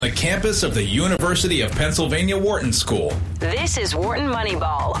the campus of the University of Pennsylvania Wharton School. This is Wharton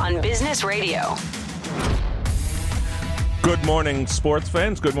Moneyball on Business Radio. Good morning, sports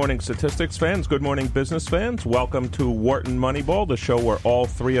fans. Good morning, statistics fans. Good morning, business fans. Welcome to Wharton Moneyball, the show where all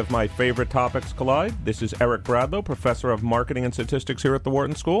three of my favorite topics collide. This is Eric Bradlow, professor of marketing and statistics here at the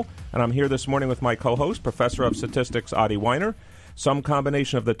Wharton School, and I'm here this morning with my co-host, professor of statistics, Adi Weiner. Some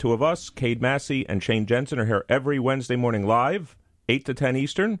combination of the two of us, Cade Massey and Shane Jensen, are here every Wednesday morning live, 8 to 10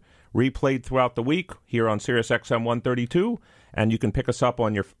 Eastern, replayed throughout the week here on SiriusXM 132. And you can pick us up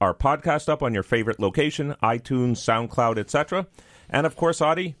on our podcast up on your favorite location, iTunes, SoundCloud, etc. And of course,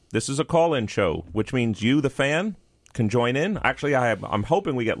 Adi, this is a call-in show, which means you, the fan, can join in. Actually, I'm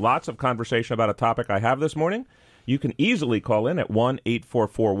hoping we get lots of conversation about a topic I have this morning. You can easily call in at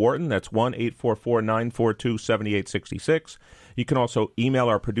 1-844-WHARTON. That's 1-844-942-7866. You can also email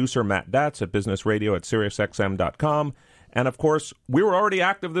our producer, Matt Datz, at businessradio@SiriusXM.com. And of course, we were already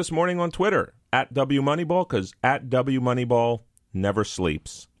active this morning on Twitter, at WMoneyball, because at WMoneyball never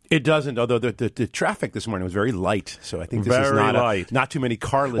sleeps. It doesn't, although the traffic this morning was very light, so I think this is not too many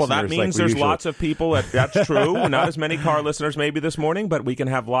car listeners. Well, that means there's lots of people. That's true. Not as many car listeners maybe this morning, but we can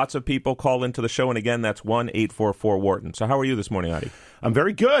have lots of people call into the show. And again, that's 1-844-WHARTON. So how are you this morning, Adi? I'm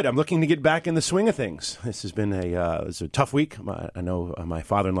very good. I'm looking to get back in the swing of things. This has been it's a tough week. I know my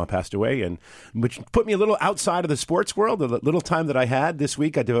father-in-law passed away, and which put me a little outside of the sports world. The little time that I had this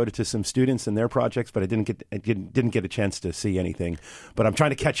week, I devoted to some students and their projects, but I didn't get a chance to see anything. But I'm trying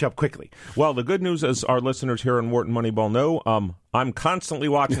to catch up quickly. Well, the good news is our listeners here in Wharton Moneyball know I'm constantly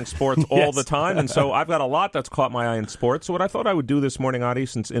watching sports all the time, and so I've got a lot that's caught my eye in sports. So what I thought I would do this morning, Adi,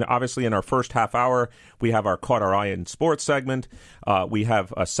 since obviously in our first half hour, we have our Caught Our Eye in Sports segment. We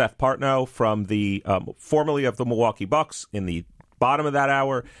have Seth Partnow from the formerly of the Milwaukee Bucks in the bottom of that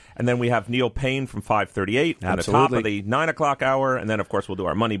hour, and then we have Neil Paine from 538 at the top of the 9 o'clock hour, and then, of course, we'll do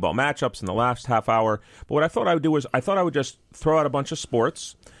our Moneyball matchups in the last half hour. But what I thought I would do is I thought I would just throw out a bunch of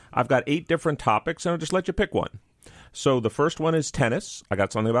sports. I've got 8 different topics, and I'll just let you pick one. So the first one is tennis. I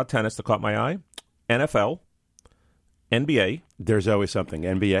got something about tennis that caught my eye. NFL, NBA. There's always something.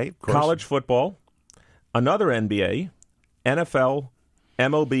 NBA, of course. College football, another NBA, NFL,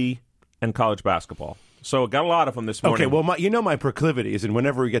 MLB, and college basketball. So got a lot of them this morning. Okay, well, my proclivities, and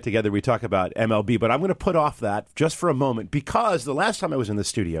whenever we get together, we talk about MLB, but I'm going to put off that just for a moment because the last time I was in the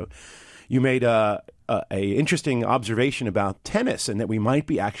studio, you made a interesting observation about tennis and that we might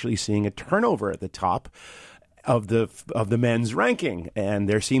be actually seeing a turnover at the top of the men's ranking, and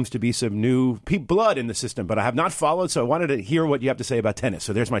there seems to be some new blood in the system, but I have not followed, so I wanted to hear what you have to say about tennis.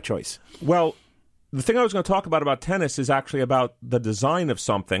 So there's my choice. Well, the thing I was going to talk about tennis is actually about the design of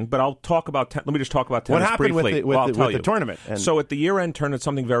something, but I'll talk about let me just talk about tennis briefly. What happened with the tournament? So at the year-end tournament,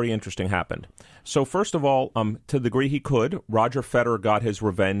 something very interesting happened. So first of all, to the degree he could, Roger Federer got his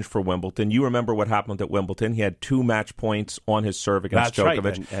revenge for Wimbledon. You remember what happened at Wimbledon. He had 2 match points on his serve against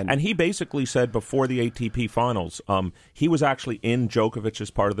Djokovic. Right. And he basically said before the ATP finals, he was actually in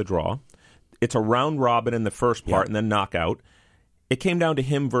Djokovic's part of the draw. It's a round robin in the first part and then knockout. It came down to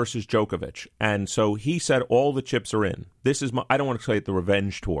him versus Djokovic, and so he said all the chips are in. This is I don't want to say it the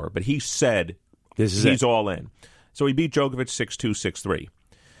revenge tour, but he said he's all in. So he beat Djokovic 6-2, 6-3.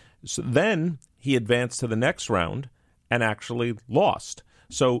 So then he advanced to the next round and actually lost.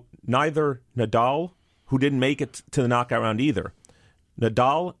 So neither Nadal, who didn't make it to the knockout round either,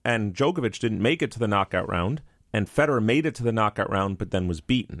 Nadal and Djokovic didn't make it to the knockout round, and Federer made it to the knockout round but then was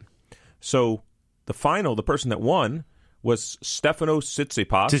beaten. So the person that won was Stefanos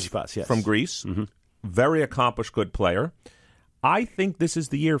Tsitsipas from Greece. Mm-hmm. Very accomplished, good player. I think this is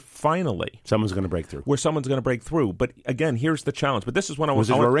the year, finally. Someone's going to break through. Where someone's going to break through. But again, here's the challenge. But this is when I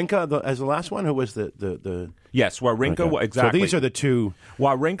was... Was it Wawrinka as the last one? Who was the... Yes, Wawrinka, okay. Exactly. So these are the two...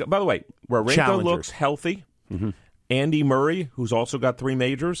 Wawrinka, by the way, Wawrinka looks healthy. Mm-hmm. Andy Murray, who's also got 3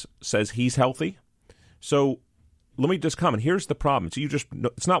 majors, says he's healthy. So let me just comment. Here's the problem. So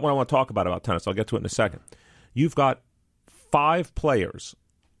it's not what I want to talk about tennis. I'll get to it in a second. You've got 5 players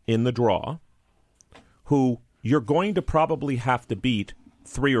in the draw who you're going to probably have to beat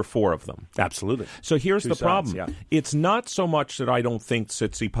 3 or 4 of them. Absolutely. So here's the problem. Yeah. It's not so much that I don't think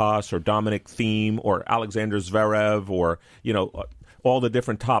Tsitsipas or Dominic Thiem or Alexander Zverev or, all the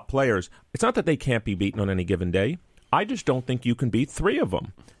different top players. It's not that they can't be beaten on any given day. I just don't think you can beat 3 of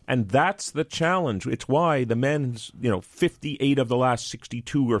them. And that's the challenge. It's why the men's, 58 of the last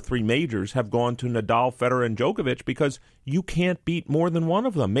 62 or 3 majors have gone to Nadal, Federer, and Djokovic because you can't beat more than one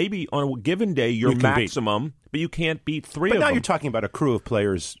of them. Maybe on a given day you're maximum, but you can't beat 3 of them. But now you're talking about a crew of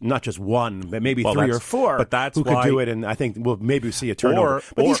players, not just one, but maybe 3 or 4 but that's who could do it, and I think we'll maybe see a turnover.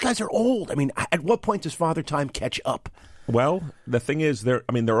 But these guys are old. I mean, at what point does Father Time catch up? Well, the thing is, they're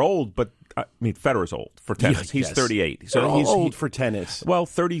old, but Federer's old for tennis. He's 38. So he's old for tennis. Well,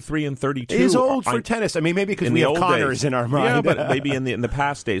 33 and 32. He's old for tennis. I mean, maybe because we have Connors in our mind. Yeah, but maybe in the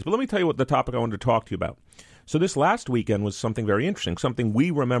past days. But let me tell you what the topic I wanted to talk to you about. So this last weekend was something very interesting, something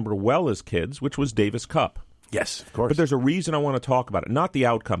we remember well as kids, which was Davis Cup. Yes, of course. But there's a reason I want to talk about it, not the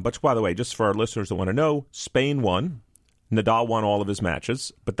outcome. But by the way, just for our listeners that want to know, Spain won. Nadal won all of his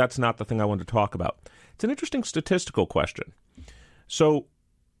matches, but that's not the thing I wanted to talk about. It's an interesting statistical question. So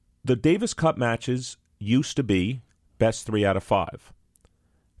the Davis Cup matches used to be best 3 out of 5.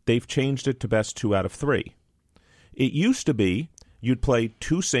 They've changed it to best 2 out of 3. It used to be you'd play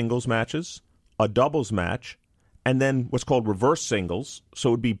 2 singles matches, a doubles match, and then what's called reverse singles, so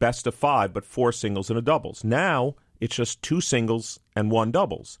it would be best of 5, but 4 singles and a doubles. Now, it's just 2 singles and 1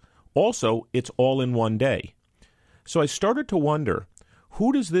 doubles. Also, it's all in one day. So I started to wonder,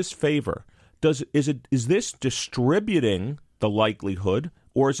 who does this favor? Is this distributing the likelihood,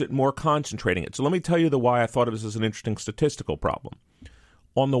 or is it more concentrating it? So let me tell you why I thought of this as an interesting statistical problem.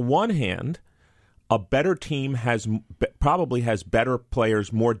 On the one hand, a better team probably has better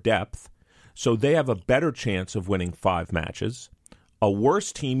players, more depth, so they have a better chance of winning 5 matches. A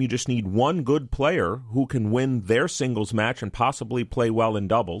worse team, you just need one good player who can win their singles match and possibly play well in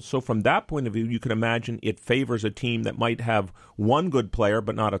doubles. So from that point of view, you can imagine it favors a team that might have one good player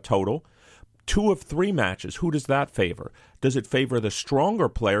but not a total. 2 of 3 matches, who does that favor? Does it favor the stronger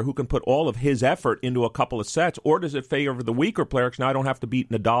player who can put all of his effort into a couple of sets, or does it favor the weaker player because now I don't have to beat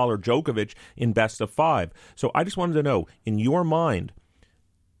Nadal or Djokovic in best of 5? So I just wanted to know, in your mind,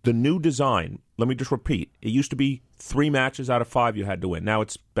 the new design, let me just repeat, it used to be 3 matches out of 5 you had to win. Now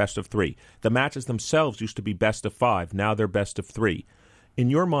it's best of 3. The matches themselves used to be best of 5. Now they're best of 3. In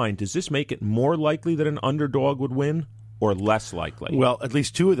your mind, does this make it more likely that an underdog would win or less likely? Well, at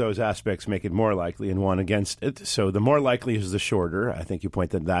least 2 of those aspects make it more likely and 1 against it. So the more likely is the shorter. I think you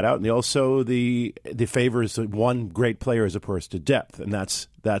pointed that out. And also the favors one great player as opposed to depth, and that's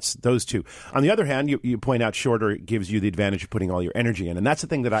those 2. On the other hand, you point out shorter gives you the advantage of putting all your energy in, and that's the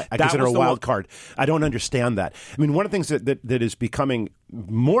thing that I consider a wild card. I don't understand that. I mean, one of the things that is becoming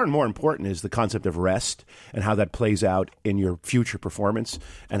more and more important is the concept of rest and how that plays out in your future performance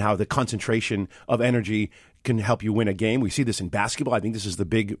and how the concentration of energy can help you win a game. We see this in basketball. I think this is the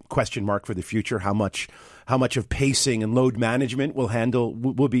big question mark for the future. How much of pacing and load management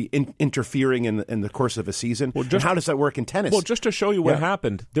will be interfering in the course of a season? Well, and how does that work in tennis? Well, just to show you what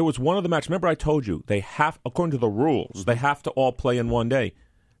happened, there was one of the matches. Remember I told you, according to the rules, they have to all play in one day.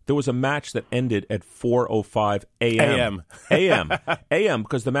 There was a match that ended at 4:05 a.m. a.m.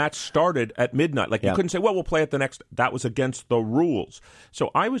 because the match started at midnight. You couldn't say, well, we'll play it the next. That was against the rules. So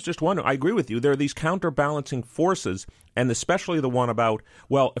I was just wondering, I agree with you, there are these counterbalancing forces, and especially the one about,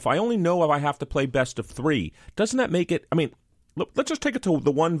 well, if I only know if I have to play best of 3, doesn't that make it, let's just take it to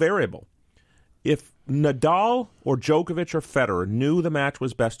the one variable. If Nadal or Djokovic or Federer knew the match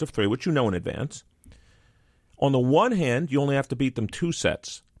was best of 3, which you know in advance, on the one hand, you only have to beat them 2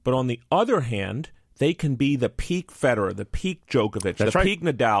 sets. But on the other hand, they can be the peak Federer, the peak Djokovic, peak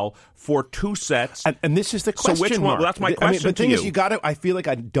Nadal for 2 sets. And this is the question. So which one? Well, that's my question. The thing is, I feel like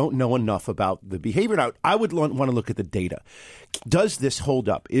I don't know enough about the behavior. Now, I would want to look at the data. Does this hold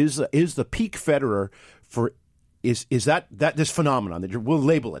up? Is the peak Federer for is that this phenomenon that we'll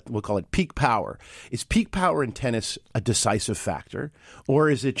label it, we'll call it peak power? Is peak power in tennis a decisive factor, or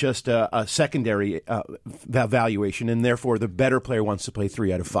is it just a secondary valuation, and therefore the better player wants to play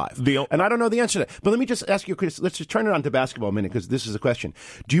 3 out of 5? And I don't know the answer to that. But let me just ask you, Chris, let's just turn it on to basketball a minute, because this is a question.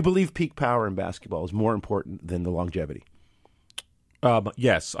 Do you believe peak power in basketball is more important than the longevity?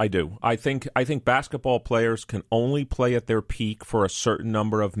 Yes, I do. I think basketball players can only play at their peak for a certain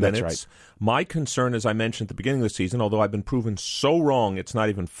number of minutes. That's right. My concern, as I mentioned at the beginning of the season, although I've been proven so wrong it's not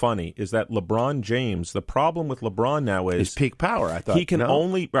even funny, is that LeBron James, the problem with LeBron now is his peak power. I thought he can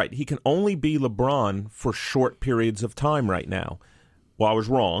only be LeBron for short periods of time right now. Well, I was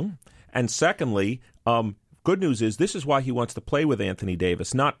wrong. And secondly, good news is this is why he wants to play with Anthony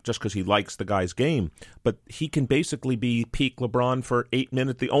Davis, not just because he likes the guy's game, but he can basically be peak LeBron for 8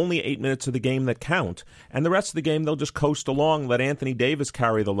 minutes, the only 8 minutes of the game that count. And the rest of the game, they'll just coast along, let Anthony Davis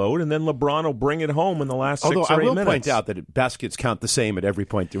carry the load, and then LeBron will bring it home in the last 6 or 8 minutes. Although I will point out that baskets count the same at every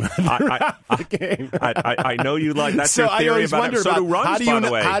point throughout the game. I know you like that's your theory about it. So do runs, by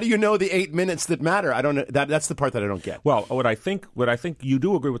the way. How do you know the 8 minutes that matter? I don't know. That's the part that I don't get. Well, what I think you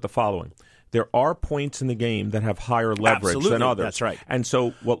do agree with the following. There are points in the game that have higher leverage than others. That's right. And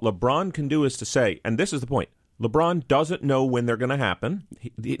so what LeBron can do is to say, and this is the point, LeBron doesn't know when they're going to happen.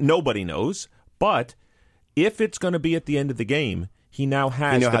 Nobody knows. But if it's going to be at the end of the game, he now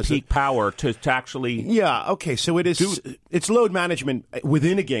has the peak power to actually. Yeah. Okay. So it's load management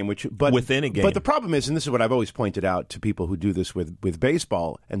within a game, within a game. But the problem is, and this is what I've always pointed out to people who do this with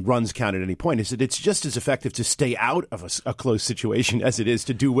baseball and runs count at any point, is that it's just as effective to stay out of a close situation as it is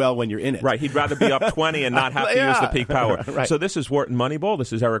to do well when you're in it. Right. He'd rather be up 20 and not have to use the peak power. Right. So this is Wharton Moneyball.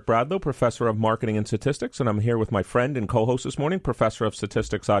 This is Eric Bradlow, professor of marketing and statistics, and I'm here with my friend and co-host this morning, professor of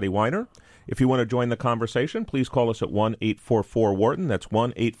statistics Adi Weiner. If you want to join the conversation, please call us at 1-844-WHARTON. That's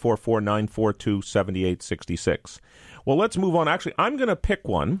 1-844-942-7866. Well, let's move on. Actually, I'm going to pick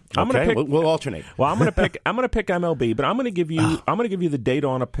one. We'll alternate. Well, I'm going to pick MLB, but I'm going to give you the data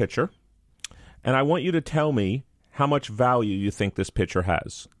on a pitcher, and I want you to tell me how much value you think this pitcher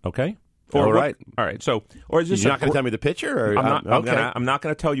has. Okay? All right. So, or is this You're not going to tell me the pitcher? Or, I'm not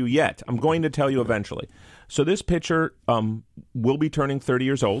going to tell you yet. I'm going to tell you eventually. So this pitcher will be turning 30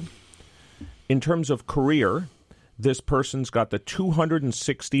 years old. In terms of career, this person's got the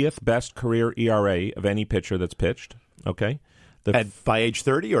 260th best career ERA of any pitcher that's pitched. Okay, by age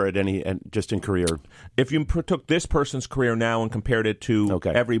 30 or just in career? If you took this person's career now and compared it to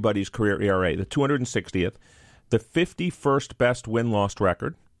everybody's career ERA, the 260th, the 51st best win-loss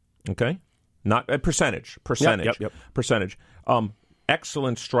record. Okay, not a percentage. Yep. Percentage.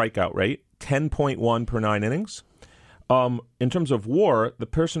 Excellent strikeout rate, 10.1 per 9 innings. In terms of WAR, the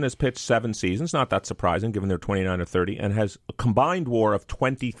person has pitched 7 seasons. Not that surprising, given they're 29 or 30, and has a combined WAR of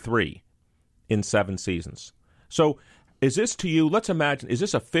 23 in 7 seasons. So, is this to you? Let's imagine: is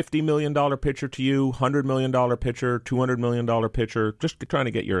this a $50 million pitcher to you? $100 million pitcher? $200 million pitcher? Just trying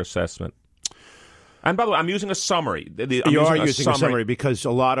to get your assessment. And by the way, I'm using a summary. You are using a summary because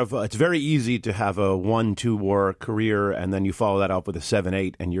a lot of it's very easy to have a 1-2 WAR career, and then you follow that up with a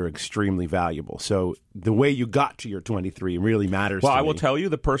 7-8, and you're extremely valuable. So the way you got to your 23 really matters. Well, I will tell you,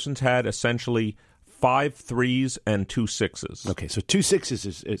 the person's had essentially 5 3s and 2 6s. Okay, so 2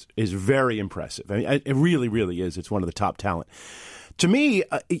 6s is very impressive. I mean, it really, really is. It's one of the top talent. To me,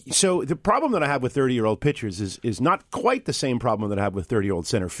 so the problem that I have with 30-year-old pitchers is not quite the same problem that I have with 30-year-old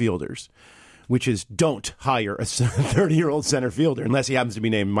center fielders, which is don't hire a 30-year-old center fielder unless he happens to be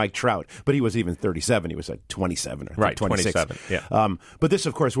named Mike Trout. But he was even 37. He was like 27 or 26. 27, yeah. But this,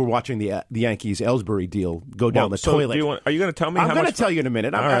 of course, we're watching the Yankees Ellsbury deal go down the toilet. Are you going to tell me how much? I'm going to tell you in a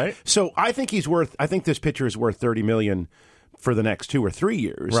minute. All right. So I think this pitcher is worth $30 million for the next 2 or 3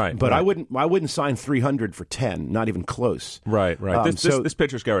 years. Right. But I wouldn't sign $300 for 10, not even close. Right. This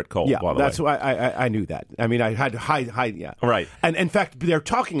pitcher's Garrett Cole, yeah, by the way. That's why I knew that. I mean, I had high, yeah. Right. And in fact, they're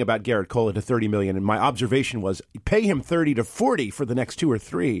talking about Garrett Cole at $30 million, and my observation was pay him 30 to 40 for the next 2 or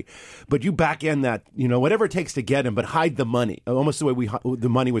 3, but you back end that, whatever it takes to get him, but hide the money. Almost the way the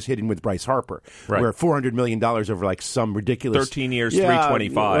money was hidden with Bryce Harper, where $400 million over like some ridiculous 13 years,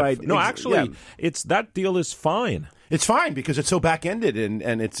 325. Right. No, actually, it's that deal is fine. It's fine because it's so back-ended,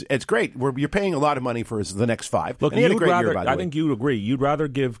 and it's great. You're paying a lot of money for the next 5. Look, and he had a great year, by the way. I think you'd agree. You'd rather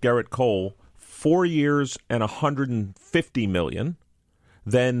give Garrett Cole 4 years and $150 million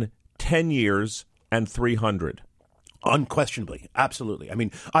than 10 years and $300. Unquestionably. Absolutely. I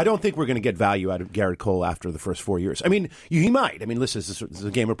mean, I don't think we're going to get value out of Garrett Cole after the first 4 years. I mean, he might. I mean, listen, this is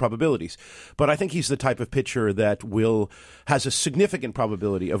a game of probabilities. But I think he's the type of pitcher that has a significant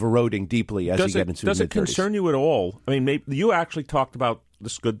probability of eroding deeply as he gets into the mid-30s. Does it concern you at all? I mean, maybe you actually talked about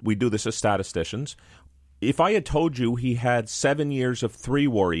this. We do this as statisticians. If I had told you he had 7 years of 3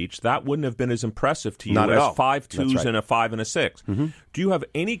 WAR each, that wouldn't have been as impressive to you Not at as all. 5 2s right. and a 5 and a 6. Mm-hmm. Do you have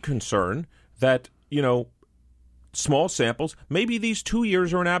any concern that, small samples, maybe these 2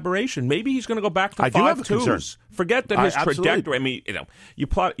 years are an aberration? Maybe he's going to go back to 5 2s. Forget that his trajectory. I mean, you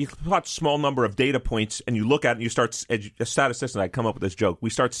plot small number of data points, and you look at it, and you start, as statisticians, I come up with this joke, we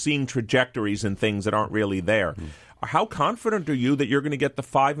start seeing trajectories and things that aren't really there. Mm. How confident are you that you're going to get the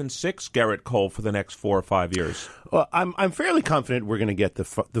 5 and 6 Garrett Cole for the next 4 or 5 years? Well, I'm fairly confident we're going to get the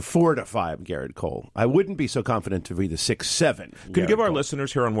 4 to 5 Garrett Cole. I wouldn't be so confident to be the 6-7. Can you give our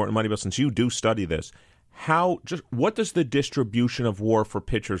listeners here on Wharton Moneyball, since you do study this, what does the distribution of WAR for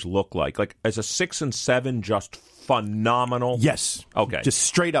pitchers look like? Like, as a 6 and 7, just phenomenal? Yes. Okay. Just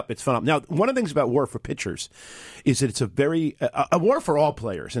straight up, it's phenomenal. Now, one of the things about WAR for pitchers is that it's a WAR for all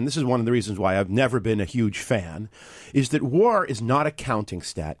players, and this is one of the reasons why I've never been a huge fan, is that WAR is not a counting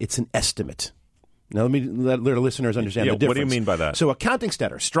stat, it's an estimate. Now, let our listeners understand the difference. What do you mean by that? So a counting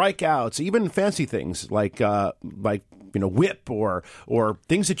stat are strikeouts, even fancy things like whip or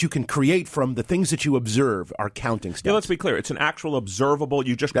things that you can create from the things that you observe are counting stats. Yeah, let's be clear. It's an actual observable.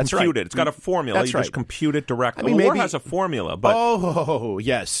 You just That's compute right. it. It's got a formula. That's you just right. compute it directly. I mean, WAR maybe- has a formula, but oh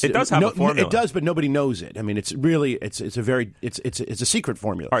yes, it does have a formula. It does, but nobody knows it. I mean, it's a secret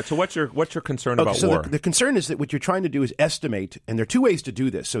formula. All right. So what's your concern about so WAR? The concern is that what you're trying to do is estimate, and there are two ways to do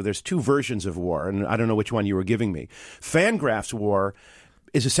this. So there's two versions of WAR, and I don't know which one you were giving me. Fangraphs WAR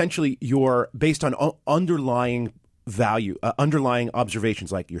is essentially based on underlying value, underlying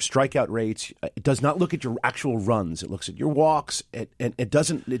observations like your strikeout rates. It does not look at your actual runs. It looks at your walks. It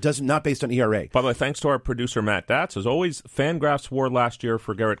doesn't not based on ERA. By the way, thanks to our producer Matt Datz, as always, Fangraphs WAR last year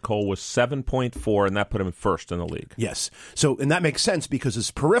for Garrett Cole was 7.4, and that put him first in the league. Yes. So, and that makes sense because his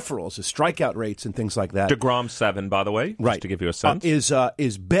peripherals, his strikeout rates and things like that. DeGrom 7, by the way, right, just to give you a sense,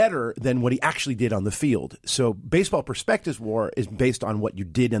 is better than what he actually did on the field. So Baseball Prospectus WAR is based on what you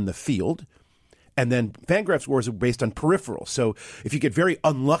did in the field. And then Fangraphs WAR is based on peripherals. So if you get very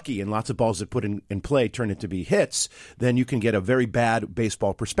unlucky and lots of balls that put in play turn into be hits, then you can get a very bad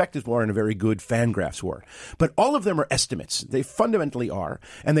Baseball Prospectus WAR and a very good Fangraphs WAR. But all of them are estimates. They fundamentally are.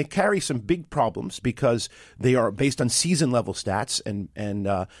 And they carry some big problems because they are based on season-level stats,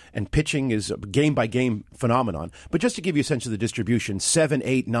 and pitching is a game-by-game phenomenon. But just to give you a sense of the distribution, 7,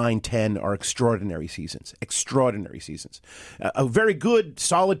 8, 9, 10 are extraordinary seasons. Extraordinary seasons. A very good,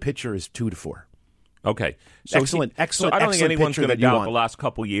 solid pitcher is 2 to 4. Okay. So excellent. So I don't think anyone's going to doubt the last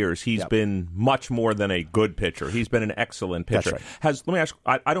couple years he's Yep. been much more than a good pitcher. He's been an excellent pitcher. That's right. Let me ask,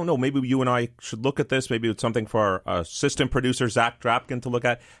 I don't know, maybe you and I should look at this. Maybe it's something for our assistant producer, Zach Drapkin, to look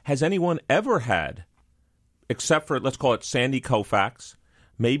at. Has anyone ever had, except for, let's call it Sandy Koufax,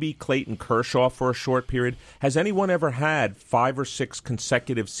 maybe Clayton Kershaw for a short period, has anyone ever had 5 or 6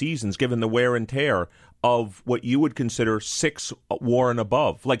 consecutive seasons, given the wear and tear, of what you would consider 6 WAR and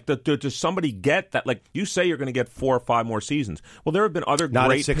above? Like, does somebody get that? Like, you say you're going to get 4 or 5 more seasons. Well, there have been other not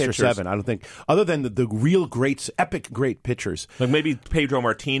great 6 pitchers. or 7. I don't think, other than the real greats, epic great pitchers. Like maybe Pedro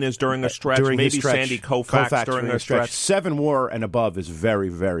Martinez during a stretch, During maybe his stretch, Sandy Koufax during a stretch. 7 WAR and above is very,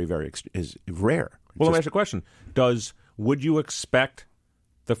 very, very is rare. Well, let me ask you a question. Would you expect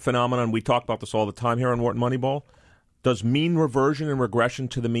the phenomenon, we talk about this all the time here on Wharton Moneyball, does mean reversion and regression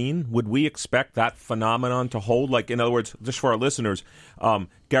to the mean? Would we expect that phenomenon to hold? Like, in other words, just for our listeners,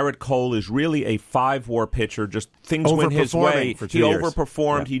 Garrett Cole is really a 5 WAR pitcher. Just things went his way. For 2 he years.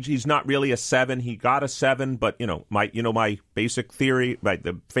 overperformed. Yeah. He's not really a 7. He got a 7, but my basic theory,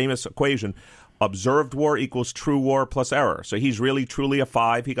 the famous equation, observed WAR equals true WAR plus error. So he's really truly a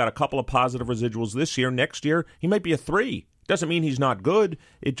 5. He got a couple of positive residuals this year. Next year, he might be a 3. Doesn't mean he's not good.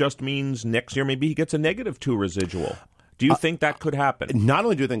 It just means next year maybe he gets a -2 residual. Do you think that could happen? Not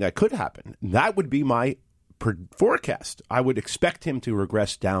only do I think that could happen, that would be my forecast. I would expect him to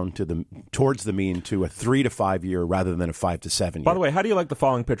regress down towards the mean to a 3 to 5 year rather than a 5 to 7 year. By the way, how do you like the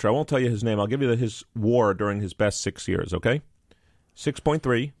following pitcher? I won't tell you his name. I'll give you his WAR during his best 6 years, okay?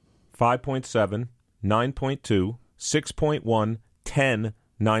 6.3, 5.7, 9.2, 6.1, 10,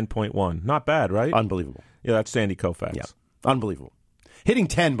 9.1. Not bad, right? Unbelievable. Yeah, that's Sandy Koufax. Yeah, unbelievable. Hitting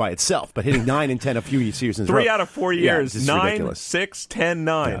 10 by itself, but hitting 9 and 10 a few seasons. 3 out of 4 years. Yeah, 9, ridiculous. 6, 10,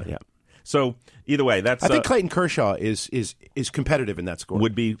 9. Yeah. So either way, that's. I think Clayton Kershaw is competitive in that score.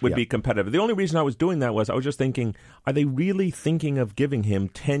 Would be competitive. The only reason I was doing that was I was just thinking, are they really thinking of giving him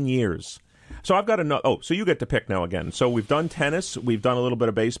 10 years? So I've got another. Oh, so you get to pick now again. So we've done tennis. We've done a little bit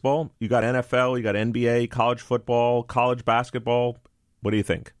of baseball. You got NFL. You got NBA, college football, college basketball. What do you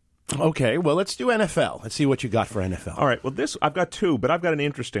think? Okay, well, let's do NFL. Let's see what you got for NFL. All right. Well, I've got 2, but I've got an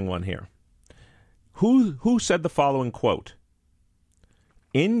interesting one here. Who said the following quote?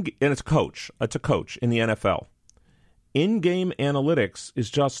 And it's a coach. It's a coach in the NFL. In-game analytics is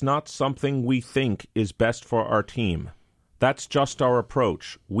just not something we think is best for our team. That's just our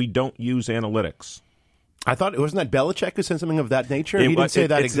approach. We don't use analytics. I thought, wasn't that Belichick who said something of that nature? He didn't say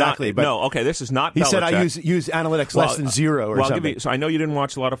that exactly. But no, okay, this is not he Belichick. said I use analytics less than 0 or something. So I know you didn't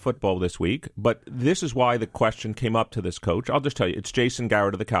watch a lot of football this week, but this is why the question came up to this coach. I'll just tell you, it's Jason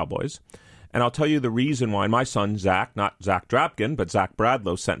Garrett of the Cowboys. And I'll tell you the reason why. My son, Zach, not Zach Drapkin, but Zach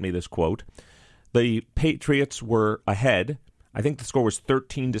Bradlow sent me this quote. The Patriots were ahead. I think the score was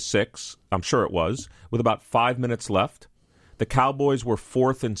 13-6. I'm sure it was, with about 5 minutes left. The Cowboys were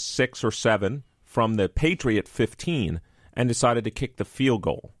 4th and 6 or 7 from the Patriot 15 and decided to kick the field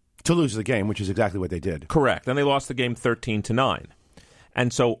goal. To lose the game, which is exactly what they did. Correct. And they lost the game 13-9.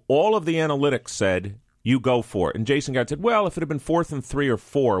 And so all of the analytics said, you go for it. And Jason Garrett said, well, if it had been 4th and 3 or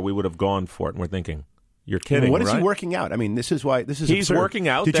 4, we would have gone for it. And we're thinking, you're kidding, What is right? he working out? I mean, this is He's absurd. working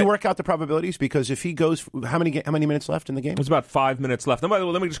out. Did you work out the probabilities? Because if he goes, how many minutes left in the game? There's about 5 minutes left. Now, by the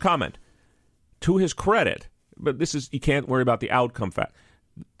way, let me just comment. To his credit, but this is, you can't worry about the outcome fact.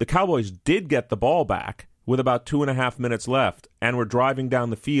 The Cowboys did get the ball back with about 2.5 minutes left, and were driving down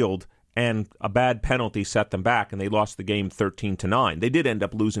the field, and a bad penalty set them back, and they lost the game 13-9. They did end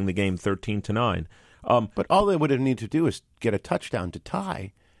up losing the game 13-9. But all they would have needed to do is get a touchdown to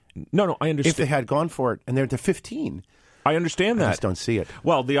tie. No, I understand. If they had gone for it, and they're to 15. I understand that. I just don't see it.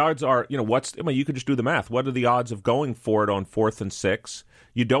 Well, the odds are, you could just do the math. What are the odds of going for it on 4th and 6?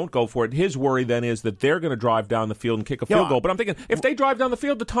 You don't go for it. His worry then is that they're going to drive down the field and kick a field goal. But I'm thinking, if they drive down the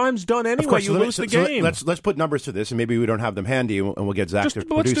field, the time's done anyway. You lose the game. Let's put numbers to this, and maybe we don't have them handy, and we'll get Zach to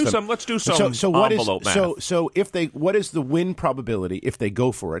produce them. Let's do some envelope math. So what is the win probability if they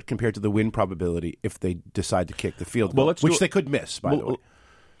go for it compared to the win probability if they decide to kick the field goal, which they could miss, by the way?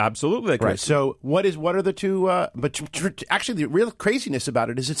 Absolutely. Right. So what are the two? But actually, the real craziness about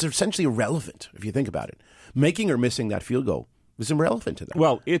it is it's essentially irrelevant if you think about it. Making or missing that field goal is irrelevant to them.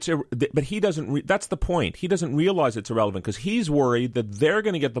 Well, but he doesn't. That's the point. He doesn't realize it's irrelevant because he's worried that they're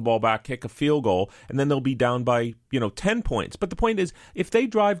going to get the ball back, kick a field goal, and then they'll be down by 10 points. But the point is, if they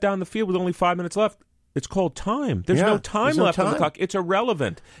drive down the field with only 5 minutes left, it's called time. There's no time left on the clock. It's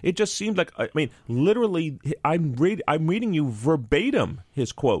irrelevant. It just seems like, literally, I'm reading you verbatim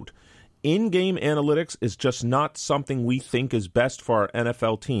his quote. In-game analytics is just not something we think is best for our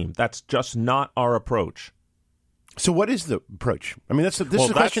NFL team. That's just not our approach. So what is the approach? I mean, this is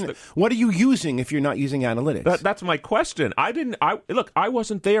the question. What are you using if you're not using analytics? That's my question. I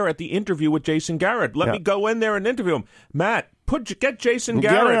wasn't there at the interview with Jason Garrett. Let me go in there and interview him. Matt, get Jason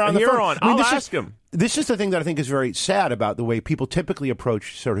Garrett on. I'll ask him. This is the thing that I think is very sad about the way people typically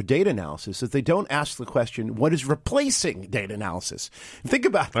approach sort of data analysis, is they don't ask the question, what is replacing data analysis? Think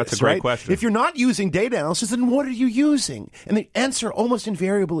about this. That's a great question. If you're not using data analysis, then what are you using? And the answer almost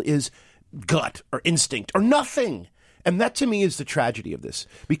invariably is gut or instinct or nothing. And that, to me, is the tragedy of this,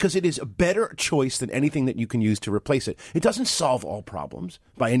 because it is a better choice than anything that you can use to replace it. It doesn't solve all problems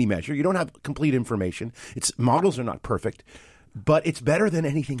by any measure. You don't have complete information. Its models are not perfect, but it's better than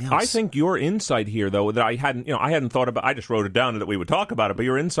anything else. I think your insight here, though, that I hadn't thought about, I just wrote it down that we would talk about it, but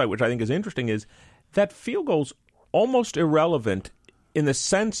your insight, which I think is interesting, is that field goal's almost irrelevant in the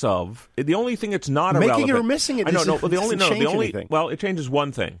sense of the only thing that's not irrelevant. Making or missing it doesn't change anything. Well, it changes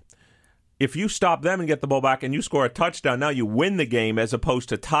one thing. If you stop them and get the ball back and you score a touchdown, now you win the game as opposed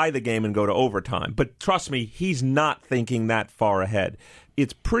to tie the game and go to overtime. But trust me, he's not thinking that far ahead.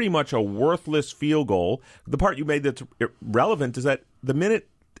 It's pretty much a worthless field goal. The part you made that's relevant is that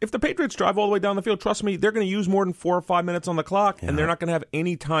if the Patriots drive all the way down the field, trust me, they're going to use more than 4 or 5 minutes on the clock, and they're not going to have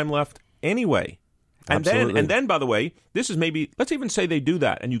any time left anyway. And then, by the way, this is let's even say they do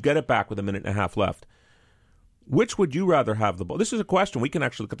that, and you get it back with 1.5 minutes left. Which would you rather have the ball? This is a question. We can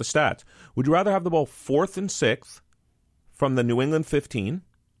actually look at the stats. Would you rather have the ball 4th and 6 from the New England 15,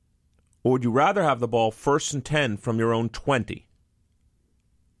 or would you rather have the ball 1st and 10 from your own 20?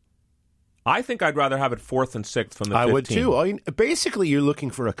 I think I'd rather have it 4th and 6 from the 15. I would too. Basically, you're looking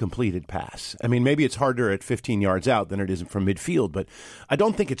for a completed pass. I mean, maybe it's harder at 15 yards out than it is from midfield, but I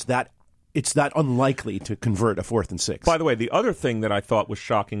don't think it's that unlikely to convert a 4th and 6. By the way, the other thing that I thought was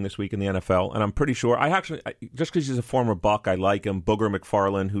shocking this week in the NFL, and I'm pretty sure, just because he's a former Buck, I like him, Booger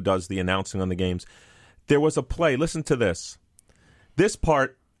McFarland, who does the announcing on the games. There was a play. Listen to this. This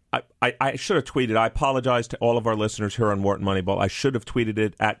part, I should have tweeted. I apologize to all of our listeners here on Wharton Moneyball. I should have tweeted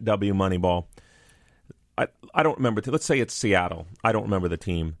it at W Moneyball. I don't remember. Let's say it's Seattle. I don't remember the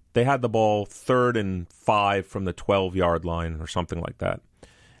team. They had the ball 3rd and 5 from the 12-yard line or something like that.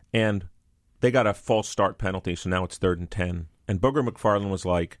 And they got a false start penalty, so now it's 3rd and 10. And Booger McFarland was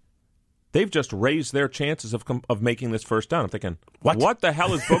like, they've just raised their chances of making this first down. I'm thinking, what the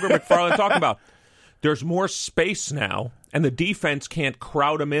hell is Booger McFarland talking about? There's more space now, and the defense can't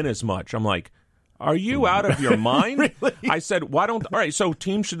crowd them in as much. I'm like, are you out of your mind? Really? I said, all right, so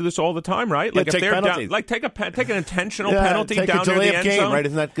teams should do this all the time, right? Like, if they're penalties. Down, take an intentional penalty down near the end game, zone. Right?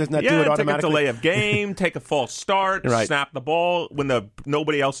 Doesn't that do it automatically? Take a delay of game, take a false start, snap the ball when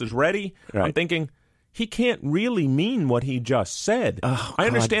nobody else is ready. Right. I'm thinking, he can't really mean what he just said. Oh, I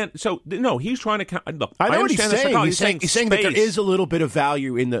understand. So, no, he's trying to... Look, I know what he's saying. He's saying that there is a little bit of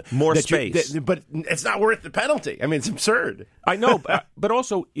value in the... More space. But it's not worth the penalty. I mean, it's absurd. I know, but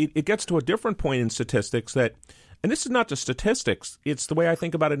also it gets to a different point in statistics that... And this is not just statistics. It's the way I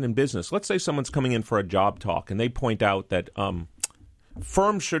think about it in business. Let's say someone's coming in for a job talk, and they point out that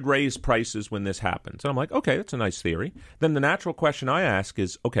firms should raise prices when this happens. And I'm like, okay, that's a nice theory. Then the natural question I ask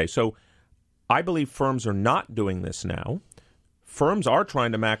is, okay, so... I believe firms are not doing this now. Firms are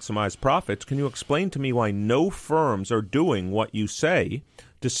trying to maximize profits. Can you explain to me why no firms are doing what you say,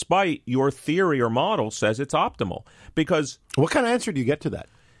 despite your theory or model says it's optimal? Because what kind of answer do you get to that?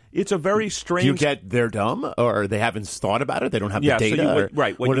 It's a very strange... Do you get they're dumb, or they haven't thought about it? They don't have the data? So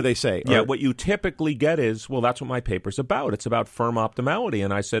right. What do they say? Yeah, what you typically get is, well, that's what my paper's about. It's about firm optimality.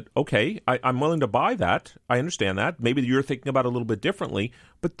 And I said, okay, I'm willing to buy that. I understand that. Maybe you're thinking about it a little bit differently,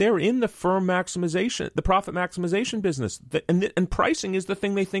 but they're in the firm maximization, the profit maximization business. And pricing is the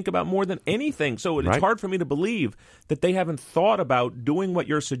thing they think about more than anything. So it's hard for me to believe that they haven't thought about doing what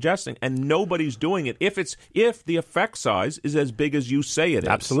you're suggesting, and nobody's doing it if the effect size is as big as you say it is.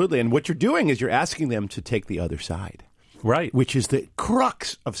 Absolutely. And what you're doing is you're asking them to take the other side. Right. Which is the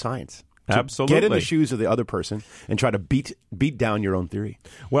crux of science. Absolutely. Get in the shoes of the other person and try to beat down your own theory.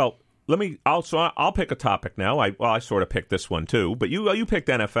 Well, I'll pick a topic now. I sort of picked this one too, but you picked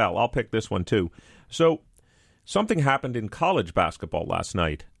NFL. I'll pick this one too. So something happened in college basketball last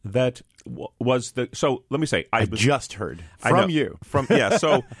night that was so let me say I just heard from you.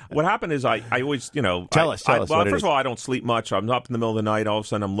 So what happened is I always, tell us. Well, first of all, I don't sleep much. I'm up in the middle of the night. All of a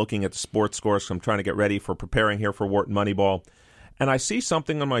sudden I'm looking at the sports scores. So I'm trying to get ready for preparing here for Wharton Moneyball. And I see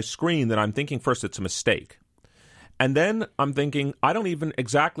something on my screen that I'm thinking first it's a mistake. And then I'm thinking, I don't even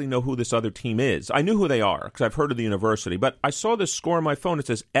exactly know who this other team is. I knew who they are because I've heard of the university. But I saw this score on my phone. It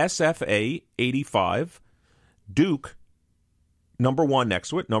says SFA 85, Duke, number one next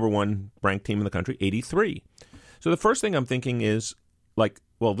to it, number one ranked team in the country, 83. So the first thing I'm thinking is,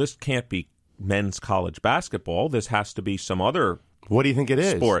 this can't be men's college basketball. This has to be some other What do you think it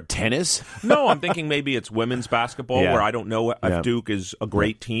is? Sport. Tennis? No, I'm thinking maybe it's women's basketball where I don't know if Duke is a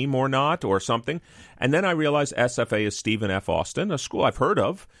great team or not or something. And then I realized SFA is Stephen F. Austin, a school I've heard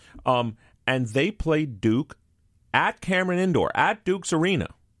of. And they played Duke at Cameron Indoor, at Duke's Arena.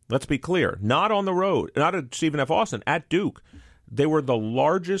 Let's be clear. Not on the road, not at Stephen F. Austin, at Duke. They were the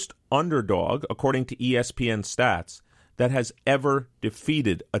largest underdog, according to ESPN stats, that has ever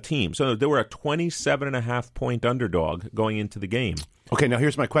defeated a team. So they were a 27.5-point underdog going into the game. Okay, now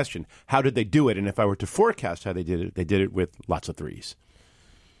here's my question. How did they do it? And if I were to forecast how they did it with lots of threes.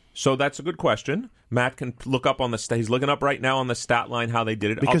 So that's a good question. Matt can look up on the he's looking up right now on the stat line how they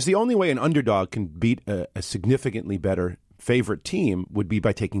did it. Because the only way an underdog can beat a significantly better favorite team would be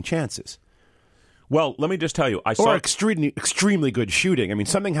by taking chances. Well, let me just tell you, I saw extremely good shooting. I mean,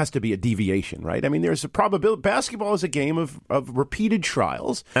 something has to be a deviation, right? I mean, there's a probability. Basketball is a game of repeated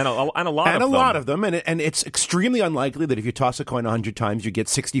trials, and a lot of them, and it's extremely unlikely that if you toss a coin 100 times, you get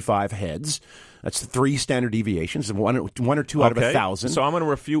 65 heads. That's 3 standard deviations, one or two out of 1,000. So I'm going to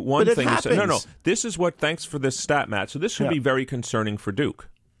refute one thing. No. This is what. Thanks for this stat, Matt. So this should be very concerning for Duke.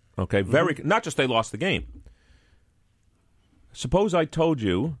 Okay, not just they lost the game. Suppose I told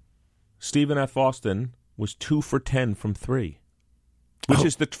you Stephen F. Austin was 2 for 10 from 3, which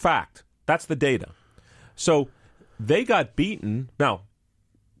is the fact. That's the data. So they got beaten. Now,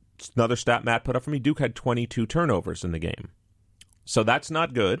 another stat Matt put up for me, Duke had 22 turnovers in the game. So that's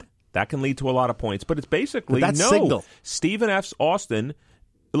not good. That can lead to a lot of points. But it's basically, signal. Stephen F. Austin,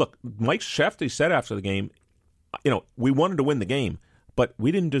 look, Mike Shefty said after the game, we wanted to win the game, but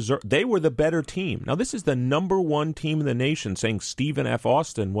we didn't deserve. They were the better team. Now, this is the number one team in the nation saying Stephen F.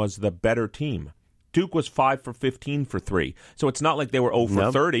 Austin was the better team. Duke was 5 for 15 for 3. So it's not like they were 0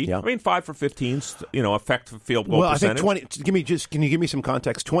 for 30. Yep. I mean, 5 for 15, effective field goal percentage. I think can you give me some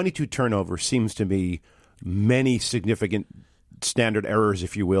context? 22 turnovers seems to me many significant standard errors,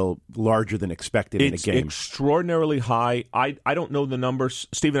 if you will, larger than expected in a game. It's extraordinarily high. I don't know the numbers.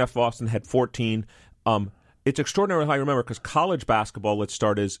 Stephen F. Austin had 14. It's extraordinarily high, remember, because college basketball, let's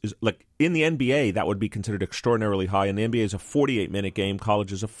start, is like in the NBA, that would be considered extraordinarily high. And the NBA is a 48-minute game.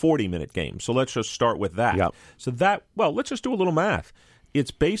 College is a 40-minute game. So let's just start with that. Yep. So let's just do a little math. It's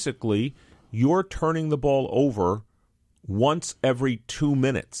basically you're turning the ball over once every 2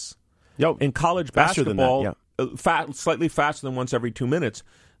 minutes. Yep. In college basketball, slightly faster than once every 2 minutes,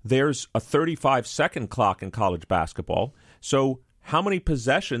 there's a 35-second clock in college basketball. So how many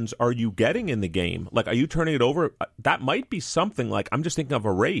possessions are you getting in the game? Like, are you turning it over? That might be something like, I'm just thinking of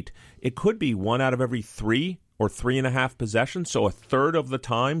a rate. It could be 1 out of every 3 or 3.5 possessions, so a third of the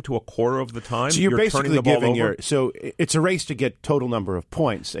time to a quarter of the time. So you're basically turning the ball over. So it's a race to get total number of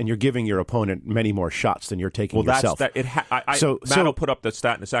points, and you're giving your opponent many more shots than you're taking yourself. Matt will put up the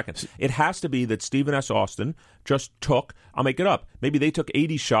stat in a second. It has to be that Stephen S. Austin just took, I'll make it up, maybe they took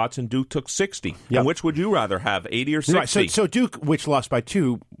 80 shots and Duke took 60. Yep. And which would you rather have, 80 or 60? Right. So Duke, which lost by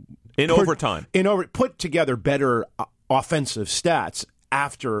 2. Overtime. Put together better offensive stats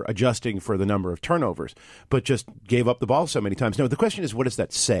after adjusting for the number of turnovers, but just gave up the ball so many times. No, the question is, what does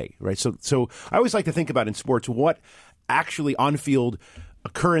that say, right? So I always like to think about in sports what actually on-field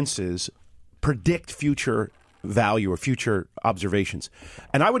occurrences predict future value or future observations.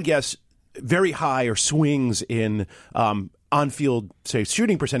 And I would guess very high or swings in on-field, say,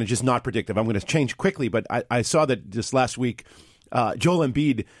 shooting percentage is not predictive. I'm going to change quickly, but I saw that this last week, Joel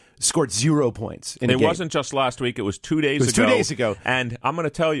Embiid scored 0 points in a game. It wasn't just last week. It was 2 days ago. It was 2 days ago. And I'm going to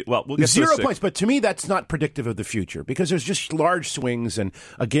tell you, well, we'll get to 0 points, but to me, that's not predictive of the future because there's just large swings, and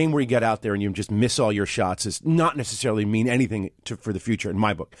a game where you get out there and you just miss all your shots does not necessarily mean anything for the future in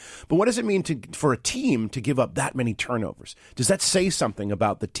my book. But what does it mean for a team to give up that many turnovers? Does that say something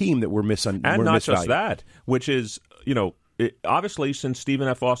about the team that we're missing? And not just that, which is, obviously since Stephen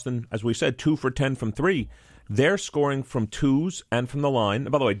F. Austin, as we said, 2 for 10 from 3, they're scoring from twos and from the line.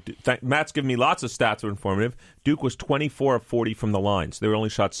 By the way, Matt's giving me lots of stats that are informative. Duke was 24 of 40 from the line, so they only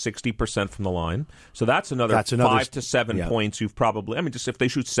shot 60% from the line. So that's another 5 to 7 points you've probably... I mean, just if they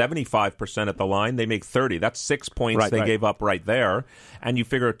shoot 75% at the line, they make 30. That's 6 points they gave up right there. And you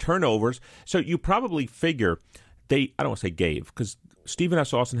figure turnovers. So you probably figure I don't want to say gave, because Stephen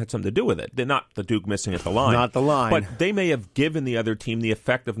S. Austin had something to do with it. They're not the Duke missing at the line. Not the line. But they may have given the other team the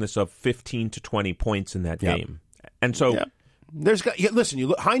effectiveness of 15 to 20 points in that game. And so...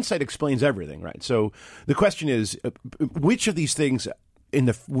 Listen, hindsight explains everything, right? So the question is, which of these things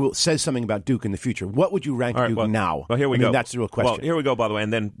says something about Duke in the future? What would you rank Duke now? Well, here we go. That's the real question. Well, here we go, by the way,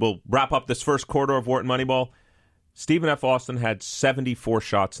 and then we'll wrap up this first quarter of Wharton Moneyball. Stephen F. Austin had 74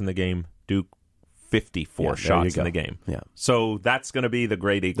 shots in the game. Duke 54 shots in the game. Yeah. So that's going to be the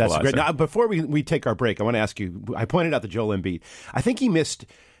great equalizer. That's great. Now, before we take our break, I want to ask you, I pointed out the Joel Embiid. I think he missed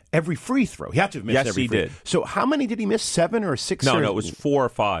every free throw. He had to have missed every free throw. Yes, he did. So how many did he miss? 7 or 6? No, it was 4 or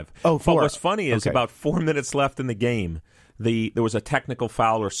 5. Oh, 4. But what's funny is about 4 minutes left in the game, there was a technical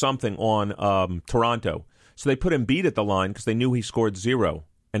foul or something on Toronto. So they put Embiid at the line because they knew he scored 0,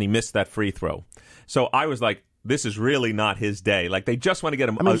 and he missed that free throw. So I was like, this is really not his day. Like, they just want to get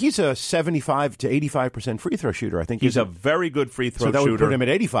him... I mean, he's a 75 to 85% free throw shooter. I think he's a very good free throw shooter. So that would put him at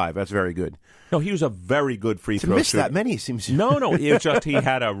 85. That's very good. No, he was a very good free throw shooter. To miss that many seems... No, it's just he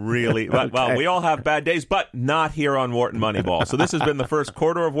had a really... Well, we all have bad days, but not here on Wharton Moneyball. So this has been the first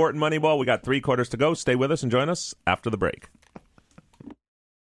quarter of Wharton Moneyball. We got 3 quarters to go. Stay with us and join us after the break.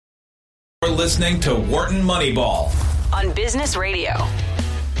 You're listening to Wharton Moneyball on Business Radio.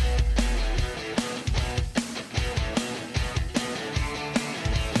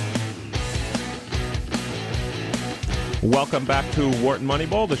 Welcome back to Wharton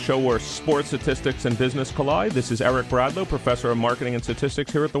Moneyball, the show where sports, statistics, and business collide. This is Eric Bradlow, professor of marketing and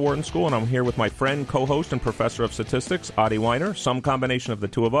statistics here at the Wharton School, and I'm here with my friend, co-host, and professor of statistics, Adi Weiner. Some combination of the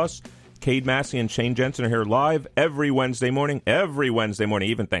two of us. Cade Massey and Shane Jensen are here live every Wednesday morning,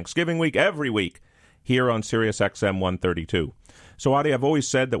 even Thanksgiving week, every week, here on Sirius XM 132. So, Adi, I've always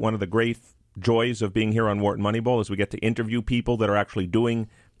said that one of the great joys of being here on Wharton Moneyball is we get to interview people that are actually doing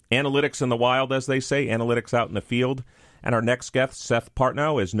analytics in the wild, as they say, analytics out in the field. And our next guest, Seth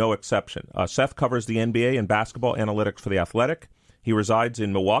Partnow, is no exception. Seth covers the NBA and basketball analytics for The Athletic. He resides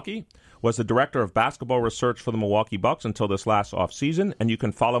in Milwaukee, was the director of basketball research for the Milwaukee Bucks until this last offseason, and you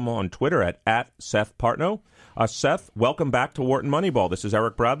can follow him on Twitter at Seth Partnow. Seth, welcome back to Wharton Moneyball. This is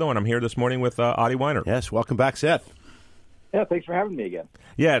Eric Bradlow, and I'm here this morning with Adi Weiner. Yes, welcome back, Seth. Yeah, thanks for having me again.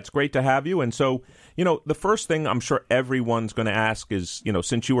 Yeah, it's great to have you. And so, the first thing I'm sure everyone's going to ask is,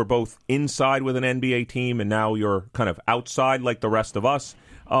 since you were both inside with an NBA team and now you're kind of outside like the rest of us,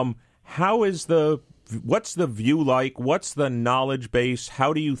 what's the view like? What's the knowledge base?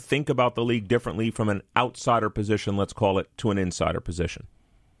 How do you think about the league differently from an outsider position, let's call it, to an insider position?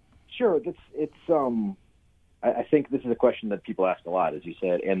 Sure. I think this is a question that people ask a lot, as you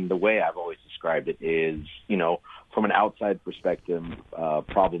said, and the way I've always described it is, from an outside perspective,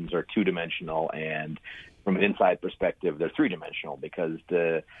 problems are two-dimensional, and from an inside perspective, they're three-dimensional because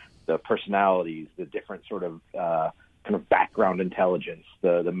the personalities, the different sort of kind of background intelligence,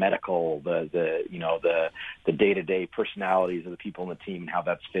 the medical, the day-to-day personalities of the people in the team and how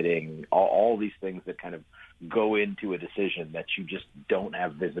that's fitting, all these things that kind of go into a decision that you just don't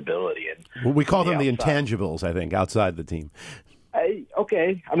have visibility in. Well, we call them the intangibles, I think, outside the team.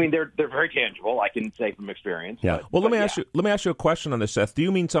 Okay. I mean, they're very tangible, I can say from experience. Yeah. Let me ask you a question on this, Seth. Do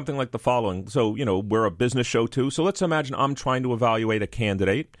you mean something like the following? So, we're a business show too. So let's imagine I'm trying to evaluate a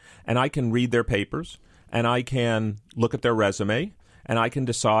candidate, and I can read their papers, and I can look at their resume, and I can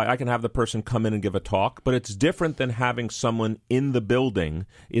decide, I can have the person come in and give a talk, but it's different than having someone in the building.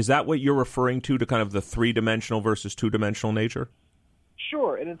 Is that what you're referring to kind of the three-dimensional versus two-dimensional nature?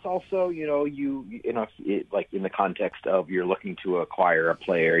 Sure, and it's also, like in the context of you're looking to acquire a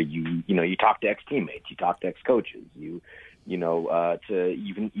player, you talk to ex-teammates, you talk to ex-coaches, to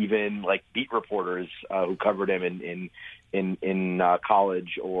even like beat reporters who covered him in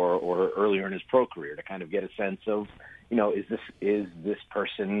college or earlier in his pro career to kind of get a sense of, is this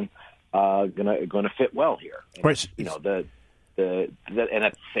person gonna fit well here? And, right. and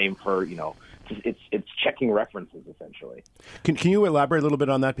that's the same for, it's checking references essentially. Can you elaborate a little bit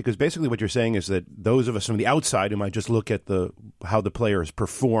on that? Because basically what you're saying is that those of us from the outside who might just look at how the player has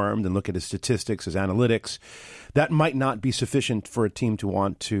performed and look at his statistics, his analytics, that might not be sufficient for a team to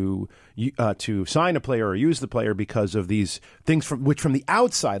want to sign a player or use the player because of these things which from the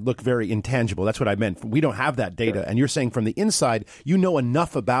outside look very intangible. That's what I meant. We don't have that data. Sure. And you're saying from the inside, you know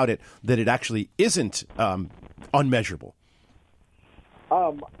enough about it that it actually isn't unmeasurable.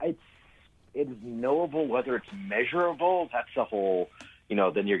 It is knowable. Whether it's measurable, that's the whole,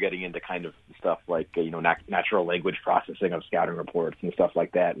 then you're getting into kind of stuff like, natural language processing of scouting reports and stuff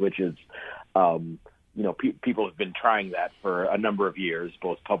like that, which is, people have been trying that for a number of years,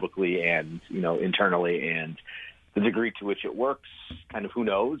 both publicly and, internally, and the degree to which it works, kind of who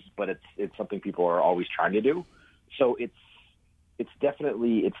knows, but it's something people are always trying to do. So it's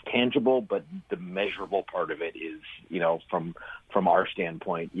tangible, but the measurable part of it is, from our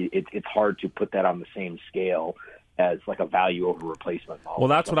standpoint, it's hard to put that on the same scale as like a value over replacement model. Well,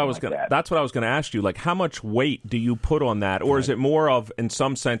 that's what I was going to ask you. Like, how much weight do you put on that, or is it more of, in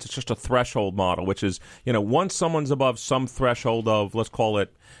some sense, it's just a threshold model, which is, once someone's above some threshold of, let's call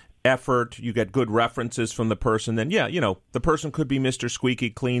it, effort, you get good references from the person, then the person could be Mr. Squeaky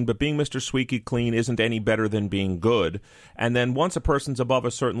Clean, but being Mr. Squeaky Clean isn't any better than being good. And then once a person's above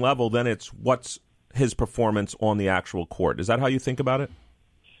a certain level, then it's what's his performance on the actual court. Is that how you think about it?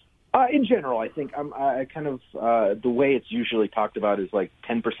 In general, I think I kind of the way it's usually talked about is like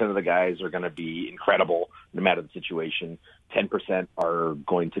 10% of the guys are going to be incredible no matter the situation. 10% are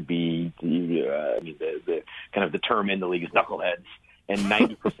going to be the kind of the term in the league is knuckleheads. And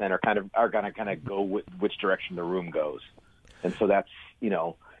 90% are going to go with which direction the room goes, and so that's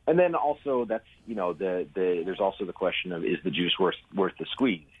and then also that's there's also the question of, is the juice worth the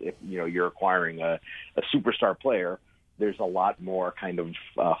squeeze? If you're acquiring a superstar player, there's a lot more kind of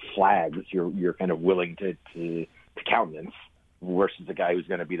flags you're kind of willing to countenance versus a guy who's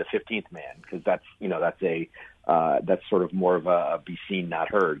going to be the 15th man, because that's sort of more of a be seen not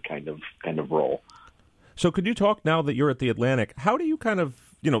heard kind of role. So could you talk, now that you're at The Atlantic, how do you kind of,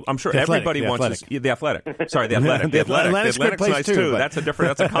 I'm sure everybody wants to... The Athletic. Sorry, The Athletic. The Athletic's nice too. That's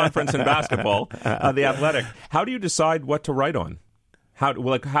a conference in basketball. The Athletic. How do you decide what to write on? How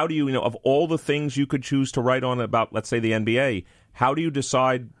do you, of all the things you could choose to write on about, let's say, the NBA, how do you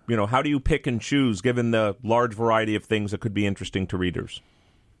decide, how do you pick and choose given the large variety of things that could be interesting to readers?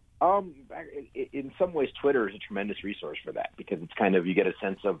 In some ways, Twitter is a tremendous resource for that, because it's kind of, you get a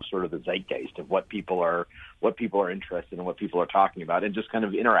sense of sort of the zeitgeist of what people are interested in and what people are talking about, and just kind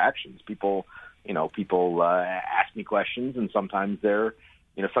of interactions. People ask me questions, and sometimes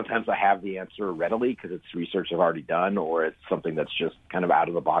sometimes I have the answer readily because it's research I've already done, or it's something that's just kind of out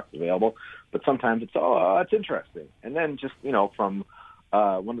of the box available. But sometimes it's, that's interesting. And then just, from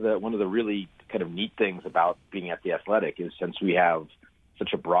one of the really kind of neat things about being at The Athletic is, since we have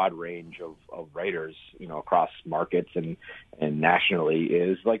such a broad range of writers, across markets and nationally,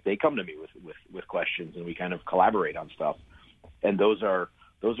 is like they come to me with questions, and we kind of collaborate on stuff. And those are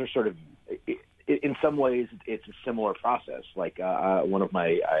sort of, in some ways, it's a similar process. Like I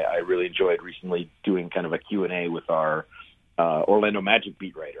really enjoyed recently doing kind of a Q&A with our Orlando Magic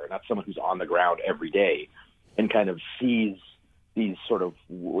beat writer, and that's someone who's on the ground every day and kind of sees these sort of,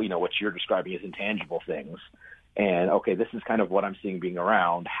 what you're describing as intangible things. And, okay, this is kind of what I'm seeing being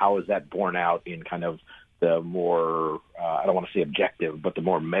around. How is that borne out in kind of the more, I don't want to say objective, but the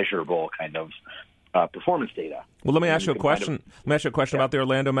more measurable kind of performance data? Well, let me ask you a question. Let me ask you a question about the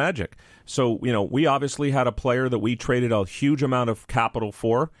Orlando Magic. So, we obviously had a player that we traded a huge amount of capital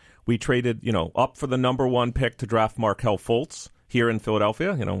for. We traded, up for the number one pick to draft Markelle Fultz here in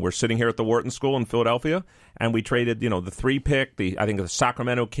Philadelphia. We're sitting here at the Wharton School in Philadelphia, and we traded, the 3 pick, I think the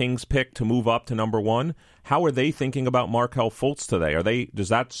Sacramento Kings pick to move up to number 1. How are they thinking about Markelle Fultz today?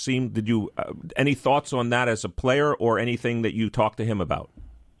 Any thoughts on that as a player, or anything that you talked to him about?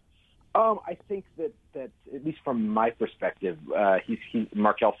 I think that at least from my perspective,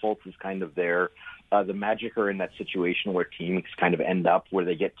 Markelle Fultz is kind of there. The Magic are in that situation where teams kind of end up where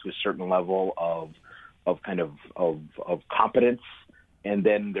they get to a certain level of competence, and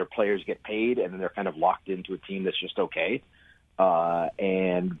then their players get paid, and then they're kind of locked into a team that's just okay.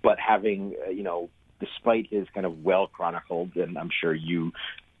 But having, despite his kind of well chronicled, and I'm sure you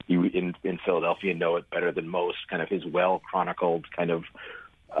in Philadelphia know it better than most, kind of his well chronicled kind of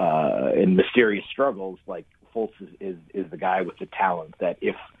and mysterious struggles, like Fultz is the guy with the talent that,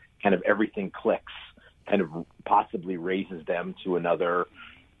 if kind of everything clicks, kind of possibly raises them to another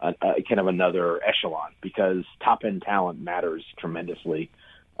echelon, because top end talent matters tremendously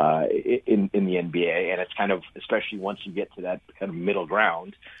in the NBA, and it's kind of, especially once you get to that kind of middle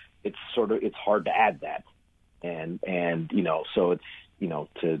ground, it's hard to add that, and so it's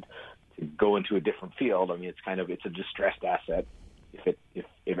to go into a different field. I mean, it's a distressed asset.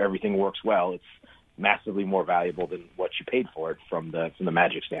 If everything works well, it's massively more valuable than what you paid for it from the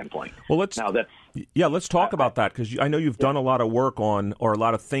Magic standpoint. Well, let's talk about that, because I know you've done a lot of work on, or a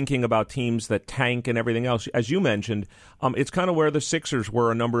lot of thinking about teams that tank and everything else. As you mentioned, it's kind of where the Sixers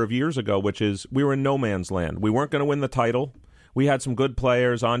were a number of years ago, which is we were in no man's land. We weren't going to win the title. We had some good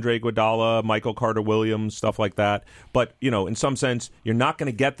players, Andre Iguodala, Michael Carter-Williams, stuff like that. But, in some sense, you're not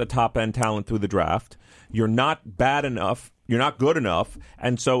going to get the top-end talent through the draft. You're not bad enough. You're not good enough.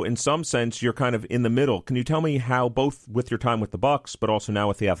 And so, in some sense, you're kind of in the middle. Can you tell me how, both with your time with the Bucks, but also now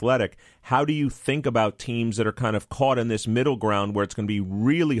with the Athletic, how do you think about teams that are kind of caught in this middle ground where it's going to be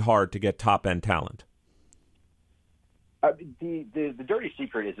really hard to get top-end talent? The dirty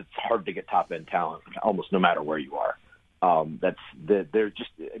secret is it's hard to get top-end talent almost no matter where you are.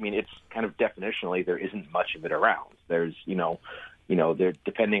 It's kind of definitionally there isn't much of it around. There's, there,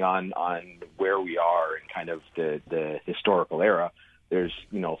 depending on where we are in kind of the historical era, there's,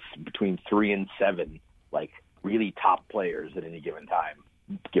 between 3 and 7, like really top players at any given time,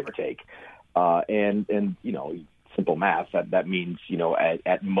 give or take. And simple math, that means,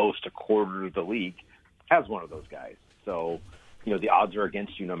 at most a quarter of the league has one of those guys. So, the odds are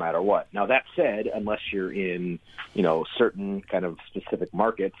against you no matter what. Now, that said, unless you're in, certain kind of specific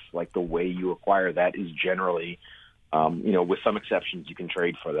markets, like the way you acquire that is generally, with some exceptions, you can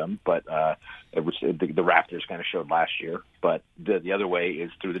trade for them, but which the Raptors kind of showed last year. But the other way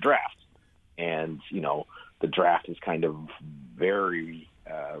is through the draft. And, the draft is kind of very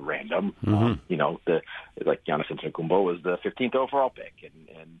random. Mm-hmm. Like Giannis Antetokounmpo was the 15th overall pick.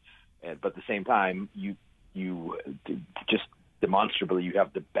 But at the same time, you just demonstrably you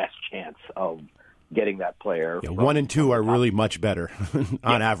have the best chance of getting that player. Yeah, 1 and 2 are really much better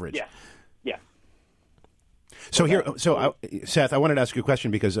on average. Yeah. Seth, I wanted to ask you a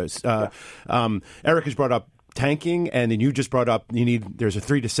question because Eric has brought up tanking, and then you just brought up there's a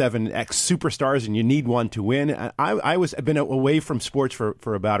 3 to 7 X superstars, and you need one to win. I've been away from sports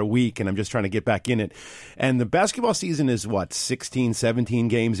for about a week, and I'm just trying to get back in it. And the basketball season is 16, 17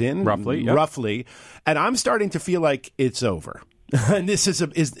 games in, roughly, and I'm starting to feel like it's over. And this is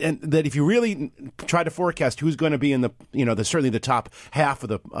that if you really try to forecast who's going to be in the certainly the top half of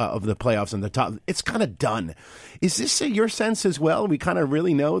the playoffs and the top, it's kind of done. Is this your sense as well? We kind of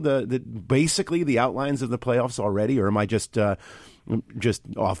really know basically the outlines of the playoffs already, or am I just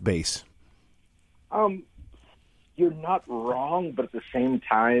off base? You're not wrong, but at the same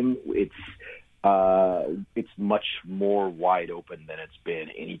time, it's much more wide open than it's been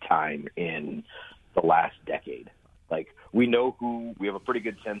any time in the last decade. Like, we have a pretty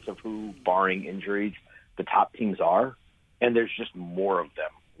good sense of who, barring injuries, the top teams are, and there's just more of them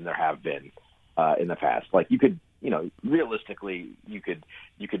than there have been in the past. Like, you could, realistically, you could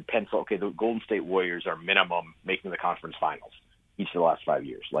pencil, the Golden State Warriors are minimum making the conference finals each of the last 5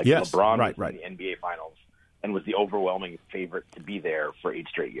 years. Like, yes, LeBron was in the NBA finals and was the overwhelming favorite to be there for 8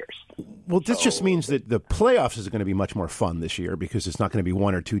 straight years. Well, this just means that the playoffs is going to be much more fun this year because it's not going to be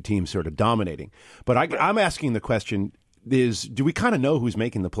 1 or 2 teams sort of dominating. But I'm asking the question is, do we kind of know who's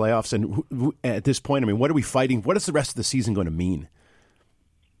making the playoffs? And at this point, I mean, what are we fighting? What is the rest of the season going to mean?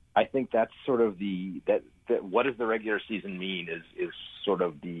 I think that's sort of what does the regular season mean is sort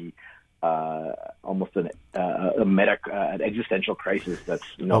of the almost an existential crisis that's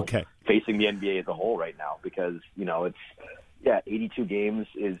facing the NBA as a whole right now, because it's 82 games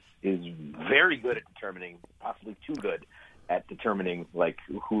is very good at determining, possibly too good at determining like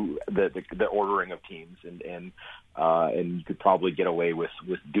who the ordering of teams, and you could probably get away with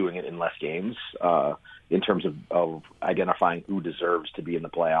doing it in less games in terms of identifying who deserves to be in the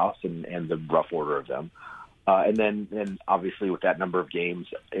playoffs and the rough order of them. And then obviously with that number of games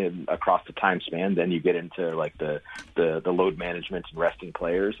across the time span, then you get into like the load management and resting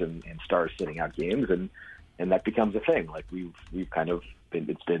players and stars sitting out games, and that becomes a thing. Like we've kind of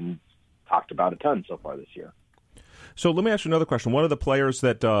it's been talked about a ton so far this year. So let me ask you another question. One of the players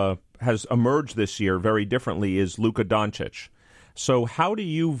that has emerged this year very differently is Luka Doncic. So how do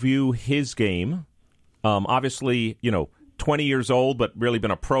you view his game? Obviously, 20 years old, but really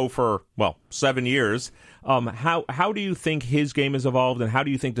been a pro for, 7 years. How do you think his game has evolved, and how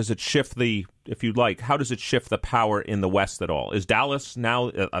do you think does it shift how does it shift the power in the West at all? Is Dallas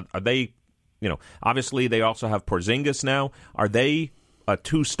now, are they, obviously they also have Porzingis now. Are they a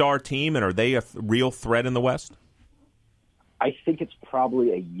 2-star team, and are they a real threat in the West? I think it's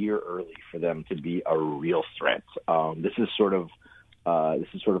probably a year early for them to be a real threat. This is sort of This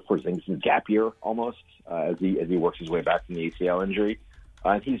is sort of Porzingis' gap year almost as he works his way back from the ACL injury.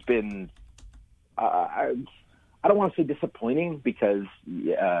 And he's been, I don't want to say disappointing because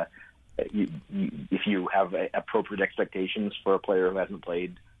if you have appropriate expectations for a player who hasn't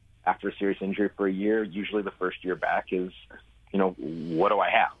played after a serious injury for a year, usually the first year back is, what do I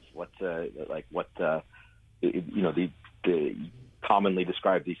have? The commonly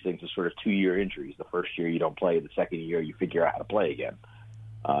describe these things as sort of 2-year injuries. The first year you don't play, the second year you figure out how to play again.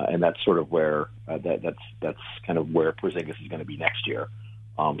 And that's sort of where that's kind of where Porzingis is going to be next year.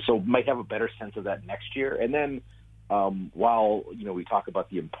 So might have a better sense of that next year. And then while we talk about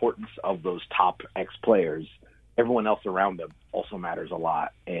the importance of those top X players, everyone else around them also matters a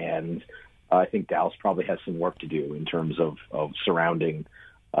lot. And I think Dallas probably has some work to do in terms of surrounding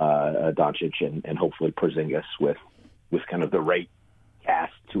Doncic and hopefully Porzingis with kind of the right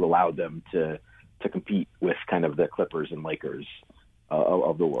cast to allow them to compete with kind of the Clippers and Lakers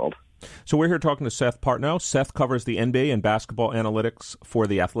of the world. So we're here talking to Seth Partnow. Seth covers the NBA and basketball analytics for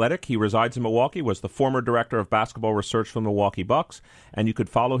The Athletic. He resides in Milwaukee, was the former director of basketball research for the Milwaukee Bucks, and you could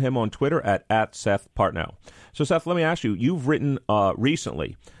follow him on Twitter at Seth Partnow. So, Seth, let me ask you, you've written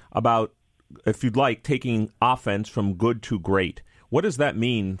recently about, if you'd like, taking offense from good to great. What does that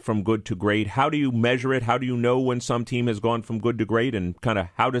mean, from good to great? How do you measure it? How do you know when some team has gone from good to great, and kind of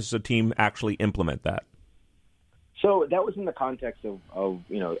how does a team actually implement that? So that was in the context of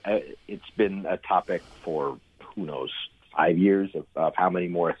it's been a topic for, 5 years of how many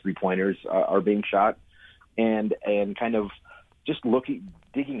more three-pointers are being shot, and kind of just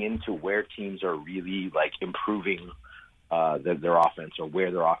digging into where teams are really improving their offense or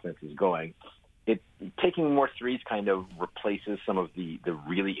where their offense is going. Taking more threes kind of replaces some of the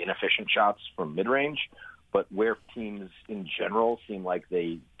really inefficient shots from mid-range, but where teams in general seem like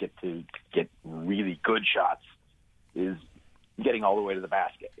they get really good shots is getting all the way to the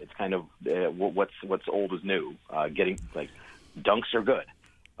basket. It's kind of what's old is new. Getting dunks are good,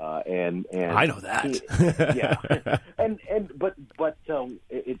 and I know that.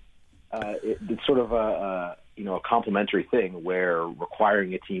 It's sort of a complementary thing where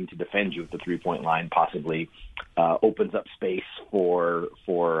requiring a team to defend you at the 3-point line possibly opens up space for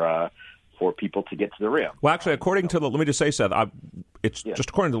people to get to the rim. Well, actually, according to let me just say, Seth, just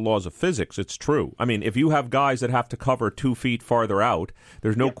according to the laws of physics, it's true. I mean, if you have guys that have to cover 2 feet farther out,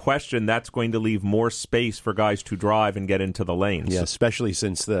 there's no question that's going to leave more space for guys to drive and get into the lanes. Yeah, especially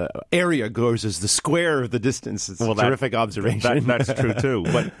since the area goes as the square of the distance. It's a terrific observation. That's true too.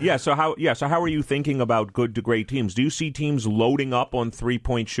 But so how are you thinking about good to great teams? Do you see teams loading up on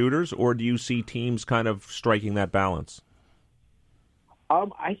 3-point shooters, or do you see teams kind of striking that balance?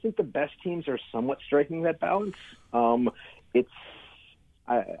 I think the best teams are somewhat striking that balance. I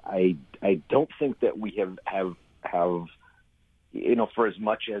don't think that we have for as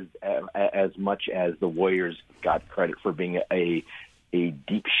much as the Warriors got credit for being a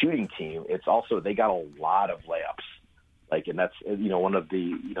deep shooting team, it's also they got a lot of layups. And that's one of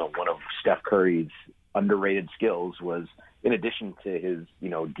Steph Curry's underrated skills was, in addition to his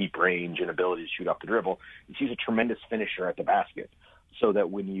deep range and ability to shoot off the dribble, he's a tremendous finisher at the basket. So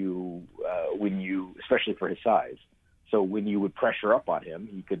that when you, especially for his size, so when you would pressure up on him,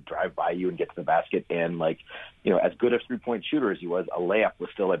 he could drive by you and get to the basket. And as good a 3-point shooter as he was, a layup was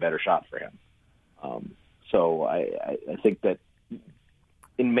still a better shot for him. So I think that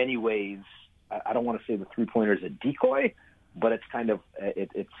in many ways, I don't want to say the 3-pointer is a decoy, but it's kind of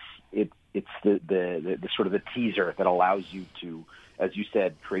it's the sort of the teaser that allows you to, as you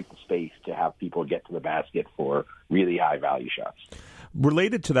said, create the space to have people get to the basket for really high value shots.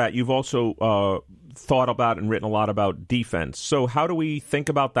 Related to that, you've also thought about and written a lot about defense. So how do we think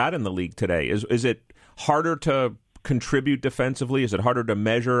about that in the league today? Is it harder to contribute defensively? Is it harder to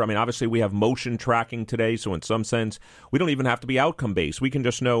measure? I mean, obviously we have motion tracking today, so in some sense, we don't even have to be outcome-based. We can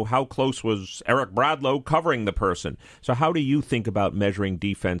just know how close was Eric Bradlow covering the person. So how do you think about measuring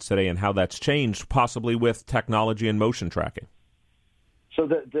defense today and how that's changed, possibly with technology and motion tracking? So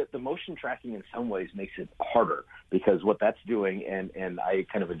the motion tracking in some ways makes it harder because what that's doing, and I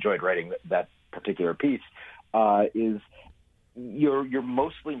kind of enjoyed writing that particular piece, is you're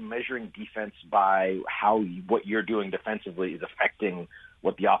mostly measuring defense by what you're doing defensively is affecting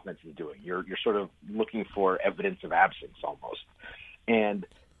what the offense is doing. You're sort of looking for evidence of absence almost.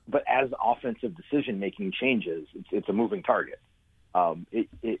 But as offensive decision making changes, it's a moving target.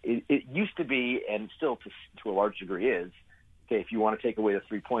 It used to be, and still to a large degree is, if you want to take away the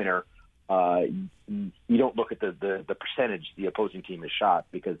 3-pointer, you don't look at the percentage the opposing team has shot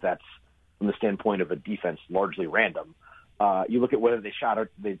because that's, from the standpoint of a defense, largely random. You look at whether they shot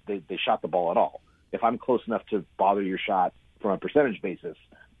the ball at all. If I'm close enough to bother your shot from a percentage basis,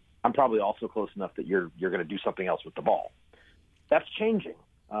 I'm probably also close enough that you're going to do something else with the ball. That's changing.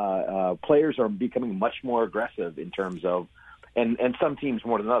 Players are becoming much more aggressive in terms of, and some teams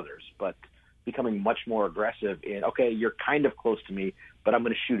more than others, but becoming much more aggressive in, okay, you're kind of close to me, but I'm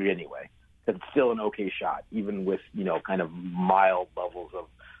going to shoot it anyway. Because it's still an okay shot, even with, kind of mild levels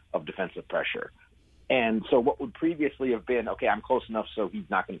of defensive pressure. And so what would previously have been, okay, I'm close enough so he's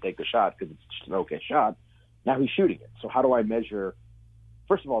not going to take the shot because it's just an okay shot, now he's shooting it. So how do I measure,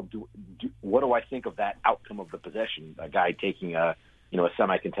 first of all, what do I think of that outcome of the possession, a guy taking a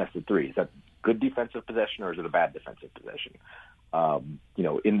semi-contested three? Is that good defensive possession or is it a bad defensive possession?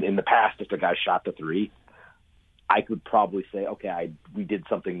 In the past, if a guy shot the three, I could probably say, okay, we did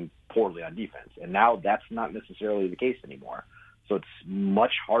something poorly on defense. And now that's not necessarily the case anymore. So it's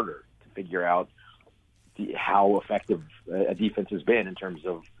much harder to figure out how effective a defense has been in terms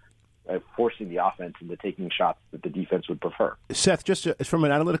of forcing the offense into taking shots that the defense would prefer. Seth, just from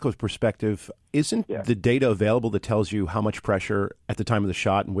an analytical perspective, isn't the data available that tells you how much pressure at the time of the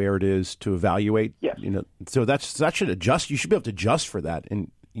shot and where it is to evaluate? Yes. So that should adjust. You should be able to adjust for that and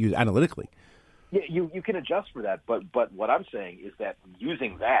use analytically. Yeah, you can adjust for that, but what I'm saying is that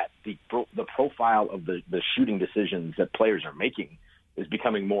using that, the profile of the shooting decisions that players are making is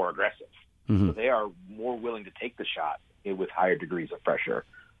becoming more aggressive. Mm-hmm. So they are more willing to take the shot with higher degrees of pressure.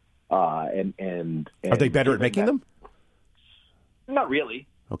 And are they better at making them? Not really.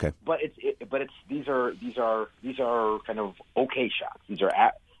 Okay, but these are kind of okay shots. These are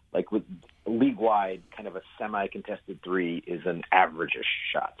like with league wide, kind of a semi-contested three is an average-ish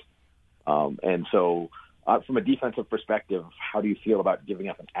shot. And so, from a defensive perspective, how do you feel about giving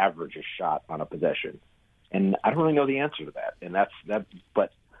up an average-ish shot on a possession? And I don't really know the answer to that. And that's that.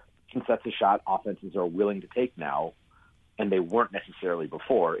 But since that's a shot offenses are willing to take now, and they weren't necessarily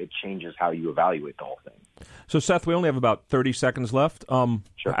before, it changes how you evaluate the whole thing. So, Seth, we only have about 30 seconds left. Sure.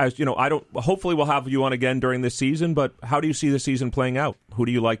 As you know, hopefully we'll have you on again during this season. But how do you see the season playing out? Who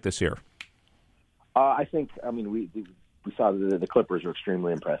do you like this year? I think. We saw the Clippers were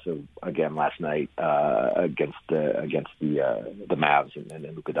extremely impressive again last night against the Mavs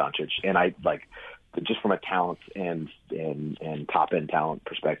and Luka Doncic, and I like just from a talent and top end talent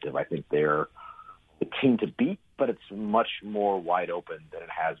perspective, I think they're the team to beat, but it's much more wide open than it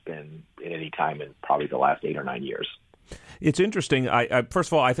has been at any time in probably the last 8 or 9 years. It's interesting. I first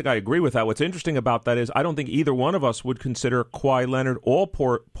of all, I think I agree with that. What's interesting about that is I don't think either one of us would consider Kawhi Leonard or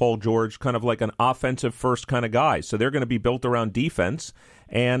Paul George kind of like an offensive first kind of guy. So they're going to be built around defense,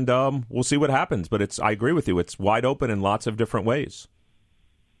 and we'll see what happens. But I agree with you. It's wide open in lots of different ways.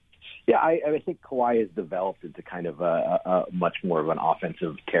 Yeah, I think Kawhi has developed into kind of a much more of an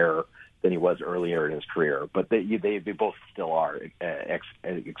offensive terror than he was earlier in his career. But they both still are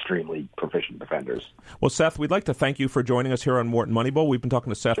extremely proficient defenders. Well, Seth, we'd like to thank you for joining us here on Wharton Moneyball. We've been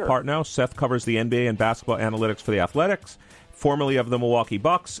talking to Seth Partnow. Seth covers the NBA and basketball analytics for the Athletics, formerly of the Milwaukee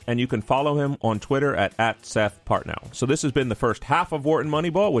Bucks, and you can follow him on Twitter at Seth Partnow. So this has been the first half of Wharton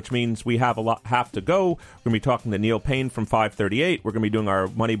Moneyball, which means we have half to go. We're going to be talking to Neil Paine from 538. We're going to be doing our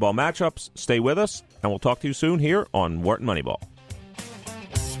Moneyball matchups. Stay with us, and we'll talk to you soon here on Wharton Moneyball.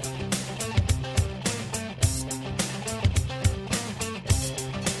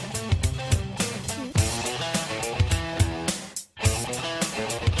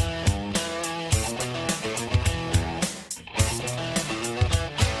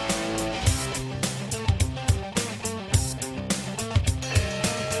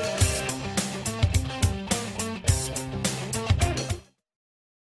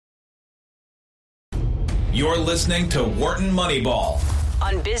 You're listening to Wharton Moneyball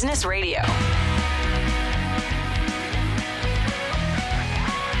on Business Radio.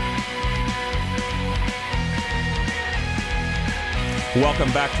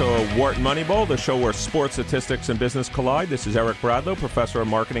 Welcome back to Wharton Moneyball, the show where sports, statistics, and business collide. This is Eric Bradlow, professor of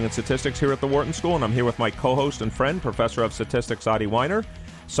marketing and statistics here at the Wharton School, and I'm here with my co-host and friend, professor of statistics, Adi Weiner.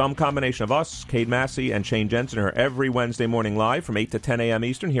 Some combination of us, Cade Massey and Shane Jensen, are every Wednesday morning live from 8 to 10 a.m.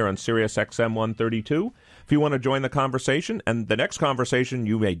 Eastern here on Sirius XM 132. If you want to join the conversation, and the next conversation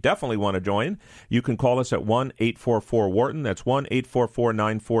you may definitely want to join, you can call us at 1-844-WHARTON. That's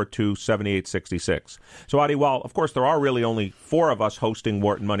 1-844-942-7866. So, Adi, while, of course, there are really only 4 of us hosting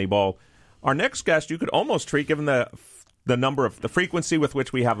Wharton Moneyball, our next guest you could almost treat, given the number of the frequency with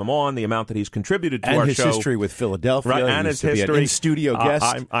which we have him on, the amount that he's contributed to and our his show, history with Philadelphia, right, and his history, in studio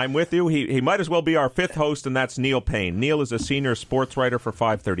guest. I'm with you. He might as well be our 5th host, and that's Neil Paine. Neil is a senior sports writer for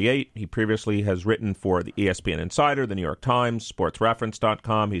 538. He previously has written for the ESPN Insider, the New York Times,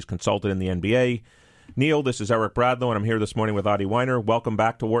 SportsReference.com. He's consulted in the NBA. Neil, this is Eric Bradlow, and I'm here this morning with Adi Weiner. Welcome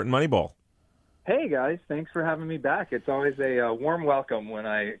back to Wharton Moneyball. Hey, guys. Thanks for having me back. It's always a warm welcome when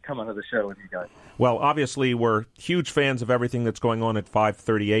I come onto the show with you guys. Well, obviously, we're huge fans of everything that's going on at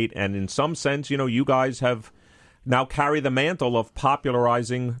 538, and in some sense, you guys have now carry the mantle of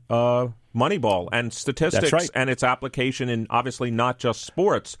popularizing Moneyball and statistics. That's right. And its application in obviously not just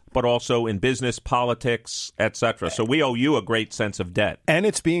sports, but also in business, politics, etc. So we owe you a great sense of debt. And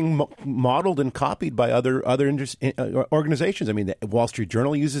it's being modeled and copied by other organizations. I mean, the Wall Street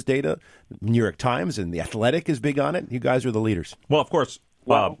Journal uses data, New York Times, and The Athletic is big on it. You guys are the leaders. Well, of course,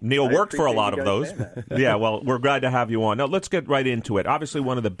 Neil worked for a lot of those. That. Yeah, well, we're glad to have you on. Now, let's get right into it. Obviously,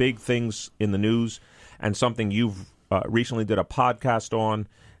 one of the big things in the news and something you've recently did a podcast on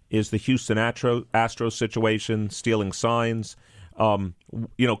is the Houston Astros situation, stealing signs. Can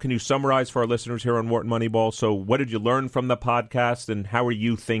you summarize for our listeners here on Wharton Moneyball? So what did you learn from the podcast, and how are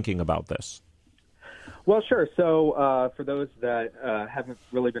you thinking about this? Well, sure. So for those that haven't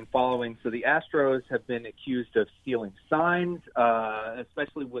really been following, so the Astros have been accused of stealing signs,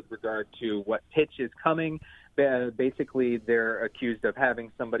 especially with regard to what pitch is coming. Basically, they're accused of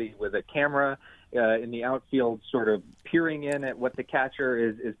having somebody with a camera in the outfield sort of peering in at what the catcher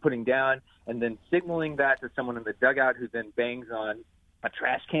is putting down and then signaling that to someone in the dugout who then bangs on a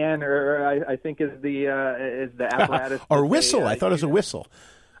trash can, or I think is the apparatus. Or whistle. I thought it was a whistle.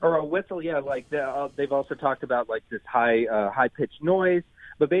 Or a whistle, yeah. Like they've also talked about like this high-pitched noise,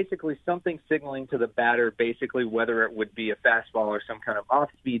 but basically something signaling to the batter, basically whether it would be a fastball or some kind of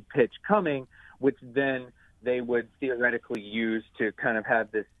off-speed pitch coming, which then they would theoretically use to kind of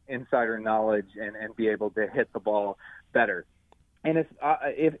have this insider knowledge and be able to hit the ball better. And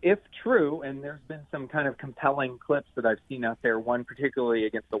if true, and there's been some kind of compelling clips that I've seen out there, one particularly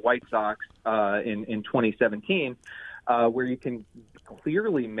against the White Sox in 2017, where you can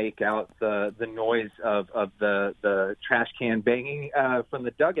clearly make out the noise of the trash can banging from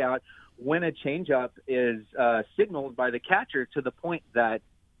the dugout when a changeup is signaled by the catcher, to the point that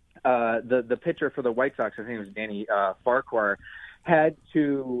the pitcher for the White Sox, I think it was Danny Farquhar, had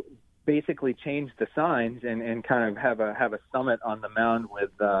to basically change the signs and kind of have a summit on the mound with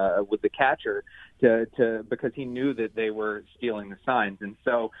the catcher to because he knew that they were stealing the signs. And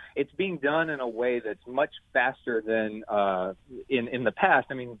so it's being done in a way that's much faster than in the past.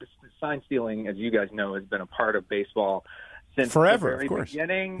 I mean, sign stealing, as you guys know, has been a part of baseball since forever, the very of course.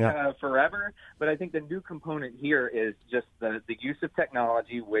 beginning, forever. But I think the new component here is just the use of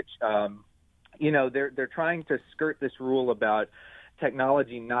technology, which they're trying to skirt this rule about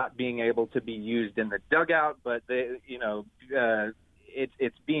technology not being able to be used in the dugout, but it's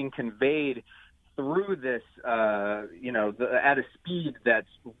being conveyed through this, at a speed that's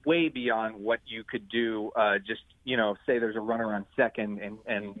way beyond what you could do. Say there's a runner on second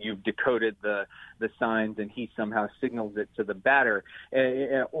and you've decoded the signs and he somehow signals it to the batter,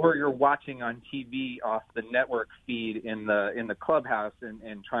 or you're watching on TV off the network feed in the clubhouse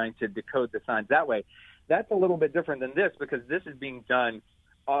and trying to decode the signs that way. That's a little bit different than this, because this is being done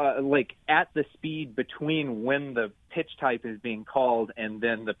at the speed between when the pitch type is being called and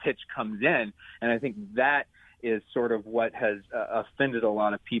then the pitch comes in. And I think that is sort of what has offended a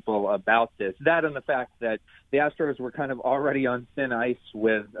lot of people about this. That and the fact that the Astros were kind of already on thin ice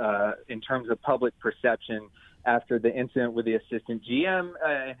with in terms of public perception after the incident with the assistant GM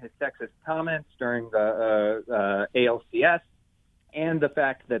and his sexist comments during the ALCS. And the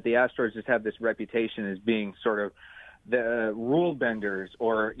fact that the Astros just have this reputation as being sort of the rule benders,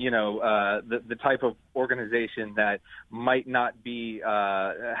 or the type of organization that might not be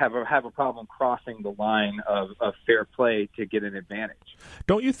have a problem crossing the line of fair play to get an advantage.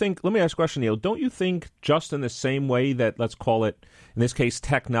 Don't you think? Let me ask a question, Neil. Don't you think, just in the same way that, let's call it in this case,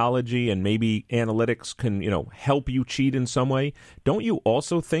 technology and maybe analytics can help you cheat in some way? Don't you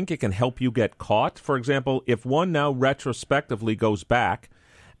also think it can help you get caught? For example, if one now retrospectively goes back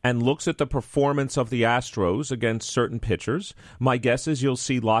and looks at the performance of the Astros against certain pitchers, my guess is you'll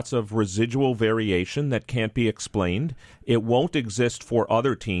see lots of residual variation that can't be explained. It won't exist for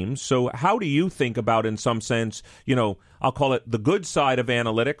other teams. So how do you think about, in some sense, I'll call it the good side of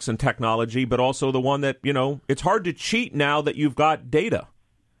analytics and technology, but also the one that, it's hard to cheat now that you've got data?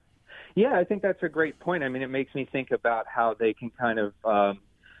 Yeah, I think that's a great point. I mean, it makes me think about how they can kind of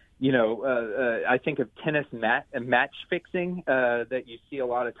I think of tennis match fixing that you see a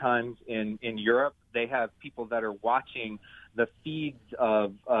lot of times in Europe. They have people that are watching the feeds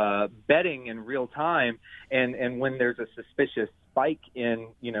of betting in real time, and when there's a suspicious spike in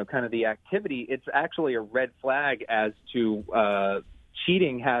kind of the activity, it's actually a red flag as to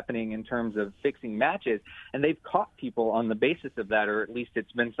cheating happening in terms of fixing matches, and they've caught people on the basis of that, or at least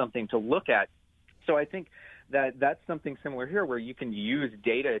it's been something to look at. So I think that's something similar here, where you can use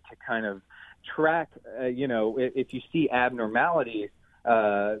data to kind of track, if you see abnormalities,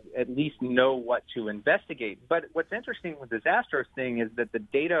 at least know what to investigate. But what's interesting with this Astros thing is that the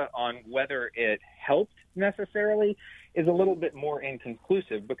data on whether it helped necessarily is a little bit more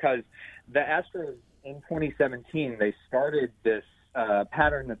inconclusive, because the Astros in 2017, they started this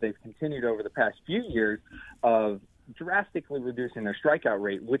pattern that they've continued over the past few years of drastically reducing their strikeout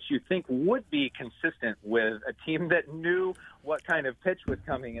rate, which you think would be consistent with a team that knew what kind of pitch was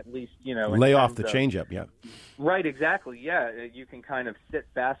coming, at least, lay off the changeup. Yeah. Right. Exactly. Yeah. You can kind of sit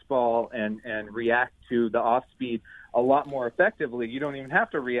fastball and react to the off speed a lot more effectively. You don't even have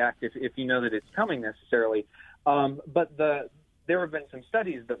to react if you know that it's coming necessarily. But there have been some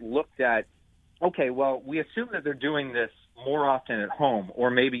studies that looked at, okay, well, we assume that they're doing this more often at home, or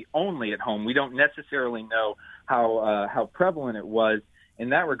maybe only at home. We don't necessarily know how prevalent it was in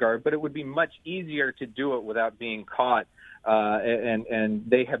that regard, but it would be much easier to do it without being caught. And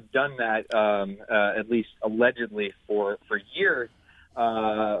they have done that, at least allegedly, for years.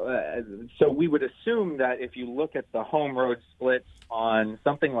 So we would assume that if you look at the home road splits on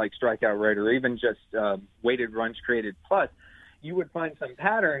something like strikeout rate, or even just weighted runs created plus, you would find some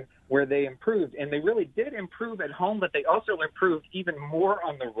pattern where they improved. And they really did improve at home, but they also improved even more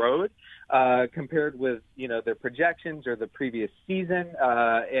on the road compared with, their projections or the previous season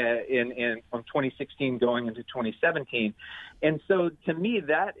from 2016 going into 2017. And so to me,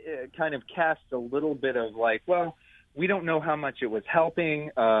 that kind of casts a little bit of like, well, we don't know how much it was helping.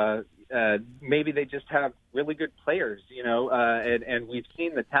 Maybe they just have really good players, and we've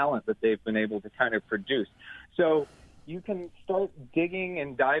seen the talent that they've been able to kind of produce. So you can start digging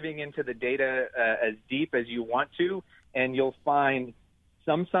and diving into the data as deep as you want to, and you'll find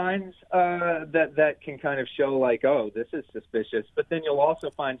some signs that can kind of show like, oh, this is suspicious. But then you'll also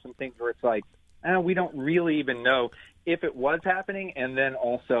find some things where it's like, we don't really even know if it was happening, and then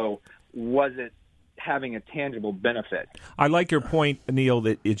also, was it having a tangible benefit. I like your point, Neil,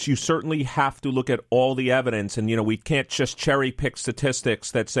 that you certainly have to look at all the evidence, and we can't just cherry pick statistics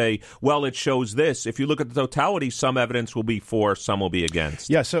that say, well, it shows this. If you look at the totality, some evidence will be for, some will be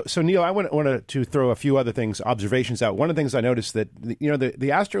against. Yeah. So Neil, I wanted to throw a few other observations out. One of the things I noticed that the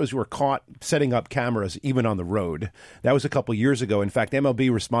Astros were caught setting up cameras even on the road. That was a couple years ago. In fact,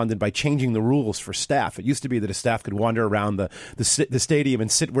 MLB responded by changing the rules for staff. It used to be that a staff could wander around the stadium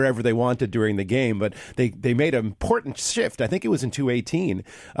and sit wherever they wanted during the game, but they made an important shift. I think it was in 2018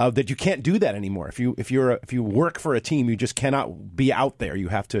 that you can't do that anymore. If you work for a team, you just cannot be out there. You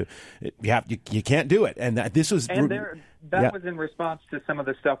can't do it. And this was that was in response to some of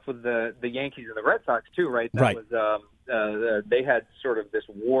the stuff with the Yankees and the Red Sox too, right? That was they had sort of this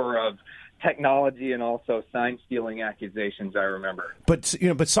war of technology and also sign stealing accusations, I remember. But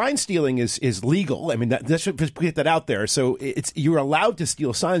sign stealing is legal. I mean, that should get that out there. So you're allowed to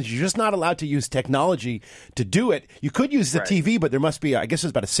steal signs. You're just not allowed to use technology to do it. You could use the TV, but there must be, I guess,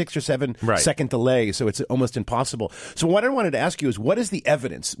 it's about a 6 or 7 second delay, so it's almost impossible. So what I wanted to ask you is, what is the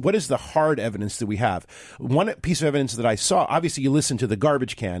evidence? What is the hard evidence that we have? One piece of evidence that I saw, obviously you listen to the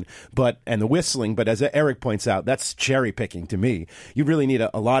garbage can and the whistling, but as Eric points out, that's cherry picking to me. You really need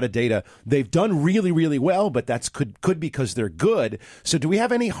a lot of data. They've done really, really well, but that's could because they're good. So do we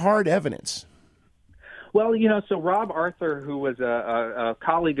have any hard evidence? Well, so Rob Arthur, who was a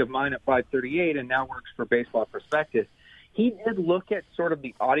colleague of mine at 538 and now works for Baseball Prospectus, he did look at sort of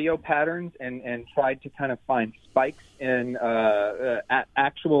the audio patterns and tried to kind of find spikes in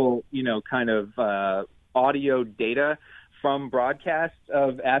actual, kind of audio data from broadcasts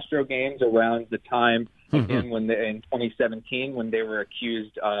of Astro games around the time in 2017 when they were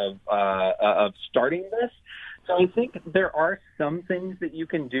accused of starting this. So I think there are some things that you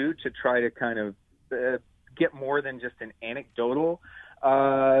can do to try to kind of get more than just an anecdotal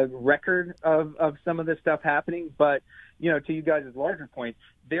record of some of this stuff happening. But to you guys' larger point,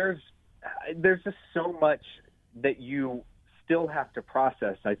 there's just so much that you still have to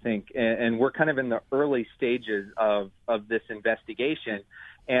process, I think, and we're kind of in the early stages of this investigation.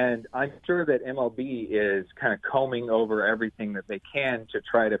 And I'm sure that MLB is kind of combing over everything that they can to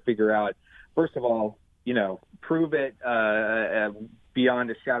try to figure out, first of all, prove it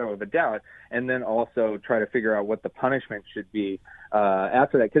beyond a shadow of a doubt, and then also try to figure out what the punishment should be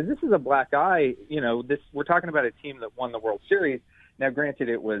after that. Because this is a black eye. We're talking about a team that won the World Series. Now, granted,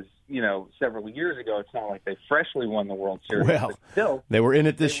 it was, several years ago. It's not like they freshly won the World Series. Well, but still, they were in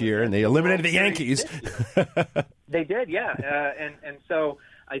it this year, and they eliminated the Yankees. They did, yeah. And so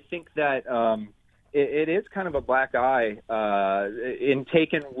I think that it is kind of a black eye in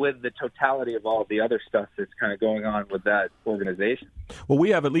taken with the totality of all of the other stuff that's kind of going on with that organization. Well,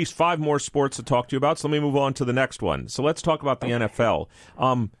 we have at least 5 more sports to talk to you about, so let me move on to the next one. So let's talk about the NFL.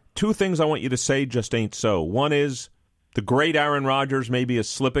 two things I want you to say just ain't so. One is the great Aaron Rodgers maybe is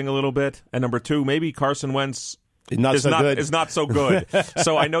slipping a little bit, and number two, maybe Carson Wentz is not so good.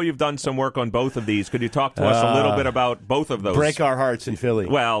 So I know you've done some work on both of these. Could you talk to us a little bit about both of those? Break our hearts in Philly.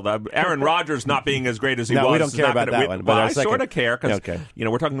 Well, Aaron Rodgers not being as great as he no, was. We don't care about that one. But I sort of care because okay.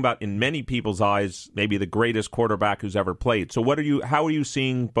 We're talking about, in many people's eyes, maybe the greatest quarterback who's ever played. So how are you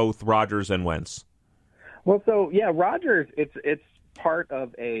seeing both Rodgers and Wentz? Well, Rodgers, it's part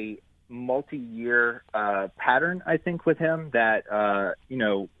of a multi-year pattern, I think, with him that,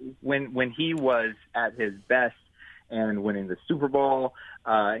 when he was at his best and winning the Super Bowl,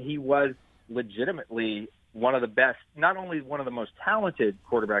 he was legitimately one of the best, not only one of the most talented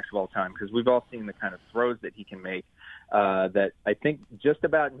quarterbacks of all time, because we've all seen the kind of throws that he can make, that I think just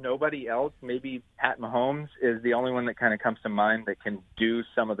about nobody else, maybe Pat Mahomes is the only one that kind of comes to mind that can do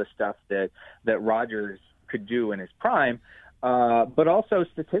some of the stuff that Rodgers could do in his prime. But also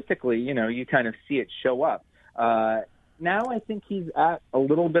statistically, you kind of see it show up. Now I think he's at a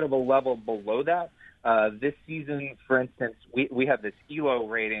little bit of a level below that. This season, for instance, we have this ELO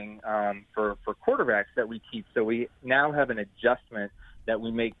rating for quarterbacks that we keep. So we now have an adjustment that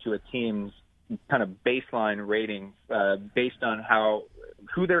we make to a team's kind of baseline rating based on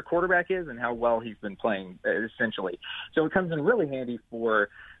who their quarterback is and how well he's been playing, essentially. So it comes in really handy for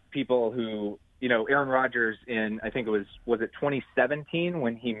people who, Aaron Rodgers in, I think was it 2017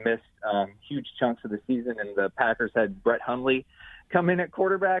 when he missed huge chunks of the season and the Packers had Brett Hundley come in at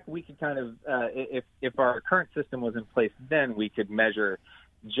quarterback. We could kind of, if our current system was in place then, we could measure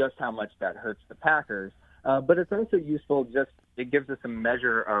just how much that hurts the Packers. But it's also useful, it gives us a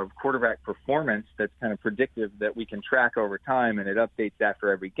measure of quarterback performance that's kind of predictive that we can track over time, and it updates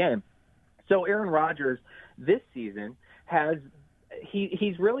after every game. So Aaron Rodgers this season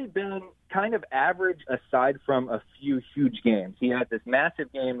he's really been kind of average aside from a few huge games. He had this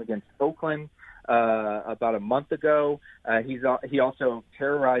massive game against Oakland about a month ago. He also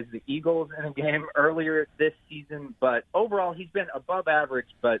terrorized the Eagles in a game earlier this season. But overall, he's been above average,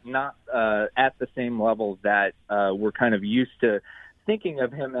 but not at the same level that we're kind of used to thinking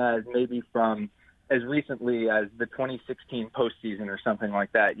of him as, maybe from as recently as the 2016 postseason or something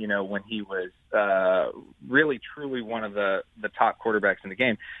like that, when he was really, truly one of the top quarterbacks in the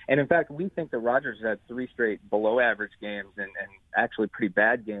game. And in fact, we think that Rodgers has had 3 straight below average games and actually pretty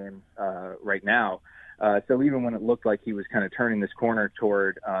bad games right now. So even when it looked like he was kind of turning this corner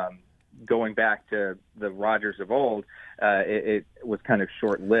toward going back to the Rodgers of old, it was kind of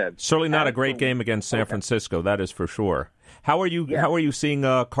short-lived. Certainly not a great game against San Francisco, that is for sure. How are you seeing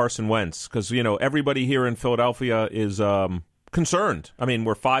Carson Wentz? Because everybody here in Philadelphia is concerned. I mean,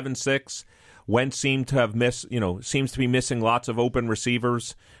 we're 5-6. Wentz seems to be missing lots of open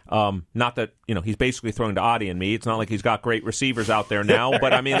receivers. Not that he's basically throwing to Adi and me. It's not like he's got great receivers out there now,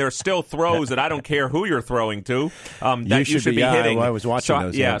 but I mean, there's still throws that I don't care who you're throwing to that you should be hitting. I was watching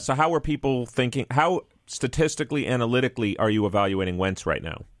those. Yeah. So how are people thinking? How statistically, analytically, are you evaluating Wentz right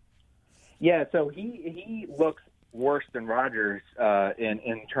now? Yeah. So he looks worse than Rodgers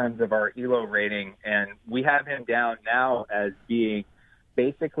in terms of our ELO rating, and we have him down now as being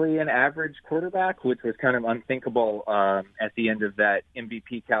basically an average quarterback, which was kind of unthinkable at the end of that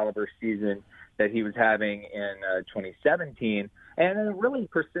MVP caliber season that he was having in 2017. And it really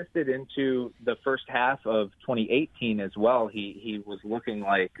persisted into the first half of 2018 as well. He was looking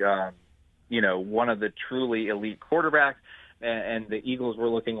like, one of the truly elite quarterbacks, and the Eagles were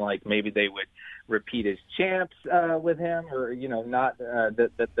looking like maybe they would repeat as champs with him, or, not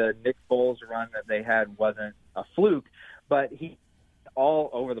that the Nick Foles run that they had wasn't a fluke, but he all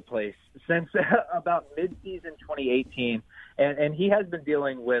over the place since about mid-season 2018. And he has been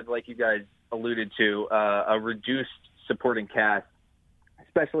dealing with, like you guys alluded to, a reduced supporting cast,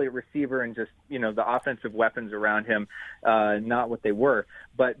 especially at receiver, and just, the offensive weapons around him, not what they were.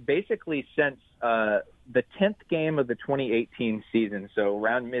 But basically since the 10th game of the 2018 season, so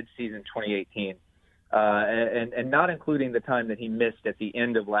around mid-season 2018, and not including the time that he missed at the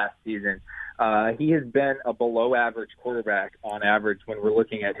end of last season, he has been a below-average quarterback on average when we're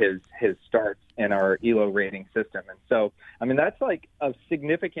looking at his starts in our ELO rating system. And so, I mean, that's like a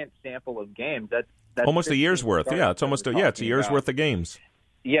significant sample of games. That's almost a year's worth. Yeah, it's almost it's a year's worth of games.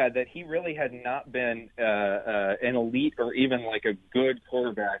 Yeah, that he really had not been an elite or even like a good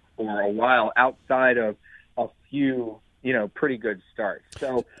quarterback for a while outside of a few, pretty good starts.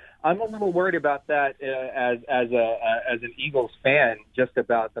 So I'm a little worried about that as an Eagles fan, just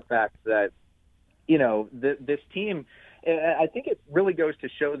about the fact that, this team, I think it really goes to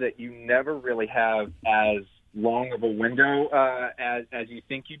show that you never really have as long of a window as you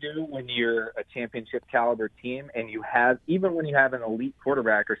think you do when you're a championship caliber team, and even when you have an elite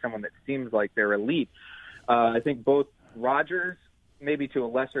quarterback or someone that seems like they're elite. I think both Rodgers, maybe to a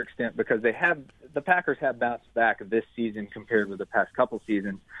lesser extent, because the Packers have bounced back this season compared with the past couple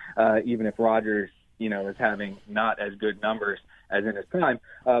seasons, even if Rodgers, is having not as good numbers as in his prime,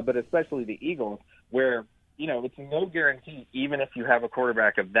 but especially the Eagles, where, it's no guarantee, even if you have a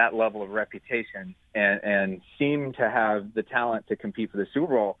quarterback of that level of reputation and seem to have the talent to compete for the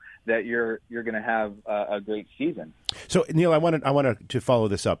Super Bowl, that you're going to have a great season. So, Neil, I wanted to follow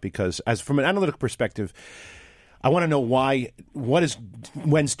this up because, as from an analytic perspective, I want to know what is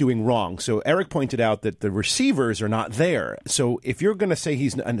Wentz doing wrong. So Eric pointed out that the receivers are not there. So if you're going to say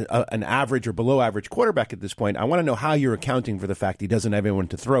he's an average or below average quarterback at this point, I want to know how you're accounting for the fact he doesn't have anyone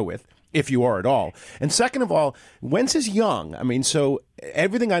to throw with, if you are at all. And second of all, Wentz is young. I mean, so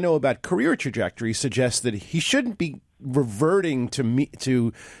everything I know about career trajectory suggests that he shouldn't be reverting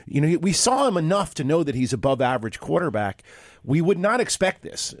to we saw him enough to know that he's above average quarterback. We would not expect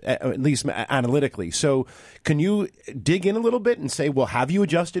this, at least analytically. So can you dig in a little bit and say, well, have you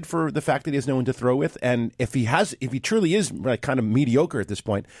adjusted for the fact that he has no one to throw with? And if he truly is kind of mediocre at this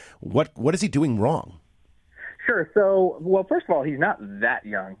point, what is he doing wrong? Sure. So, well, first of all, he's not that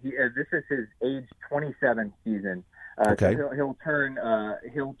young. This is his age 27 season. Okay. So he'll turn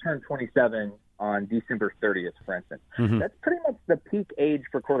 27 on December 30th, for instance. Mm-hmm. That's pretty much the peak age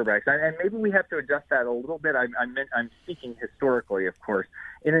for quarterbacks. And maybe we have to adjust that a little bit. I'm speaking historically, of course,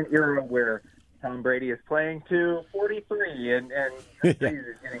 in an era where Tom Brady is playing to 43 and Breeze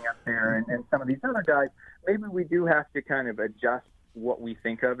is getting up there and some of these other guys. Maybe we do have to kind of adjust what we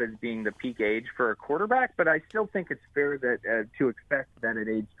think of as being the peak age for a quarterback, but I still think it's fair that to expect that at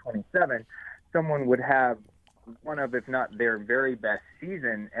age 27, someone would have one of, if not their very best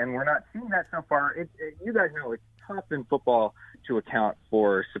season, and we're not seeing that so far. You guys know it's tough in football to account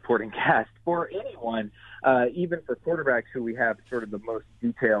for supporting cast for anyone, even for quarterbacks who we have sort of the most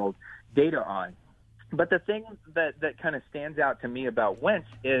detailed data on. But the thing that kind of stands out to me about Wentz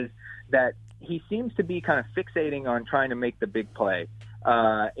is that he seems to be kind of fixating on trying to make the big play.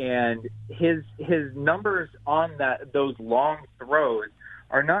 And his numbers on those long throws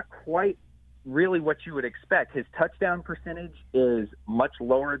are not quite really what you would expect. His touchdown percentage is much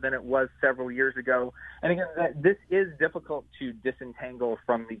lower than it was several years ago. And again, this is difficult to disentangle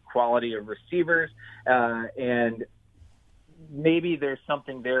from the quality of receivers. And maybe there's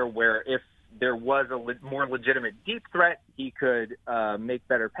something there where if there was a more legitimate deep threat, he could make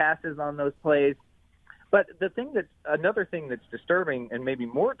better passes on those plays. But another thing that's disturbing, and maybe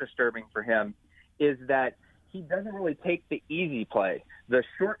more disturbing for him, is that he doesn't really take the easy play, the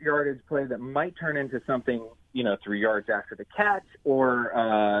short yardage play that might turn into something, 3 yards after the catch, or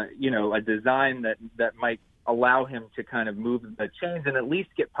a design that might allow him to kind of move the chains and at least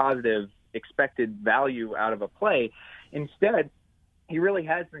get positive expected value out of a play. Instead, he really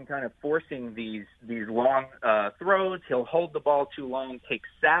has been kind of forcing these long throws. He'll hold the ball too long, take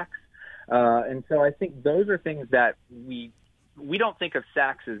sacks. And so I think those are things that we don't think of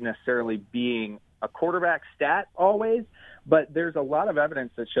sacks as necessarily being a quarterback stat always, but there's a lot of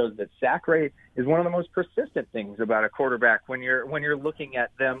evidence that shows that sack rate is one of the most persistent things about a quarterback when you're looking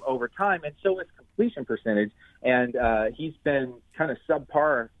at them over time, and so is completion percentage. And he's been kind of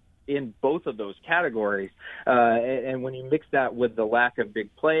subpar in both of those categories. And when you mix that with the lack of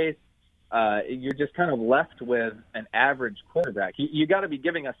big plays, you're just kind of left with an average quarterback. You got to be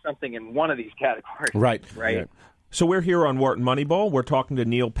giving us something in one of these categories. Right. Yeah. So we're here on Wharton Moneyball. We're talking to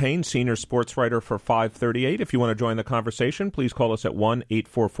Neil Paine, senior sports writer for 538. If you want to join the conversation, please call us at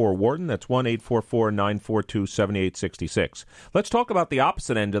 1-844-WHARTON. That's 1-844-942-7866. Let's talk about the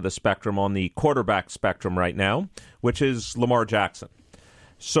opposite end of the spectrum on the quarterback spectrum right now, which is Lamar Jackson.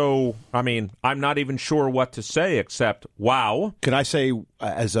 So, I'm not even sure what to say except, wow. Can I say,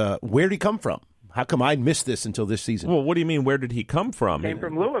 where did he come from? How come I missed this until this season? Well, what do you mean, where did he come from? He came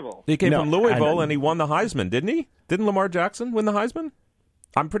from Louisville. He came from Louisville, and he won the Heisman, didn't he? Didn't Lamar Jackson win the Heisman?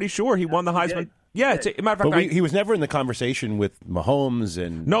 I'm pretty sure he won the Heisman. Yeah, as a matter of fact, he was never in the conversation with Mahomes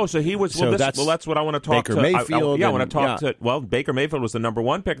and no. So he was. That's what I want to talk Baker Mayfield. I want to talk to. Well, Baker Mayfield was the number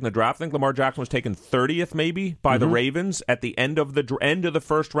one pick in the draft. I think Lamar Jackson was taken 30th, maybe by the Ravens at the end of the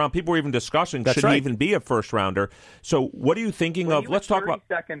first round. People were even discussing should he even be a first rounder. So what are you thinking of? Let's talk about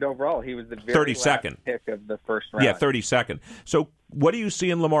 32nd overall. He was the very 32nd last pick of the first round. Yeah, 32nd. So what do you see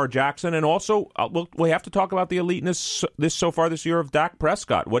in Lamar Jackson? And also, we have to talk about the eliteness so far this year of Dak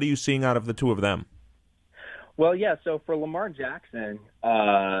Prescott. What are you seeing out of the two of them? Well, yeah, so for Lamar Jackson,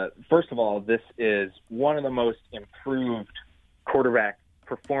 first of all, this is one of the most improved quarterback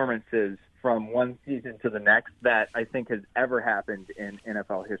performances from one season to the next that I think has ever happened in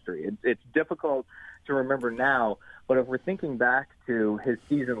NFL history. It's difficult to remember now, but if we're thinking back to his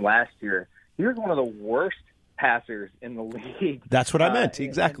season last year, he was one of the worst passers in the league. That's what I meant,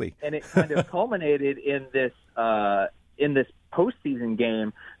 exactly. And it kind of culminated in this postseason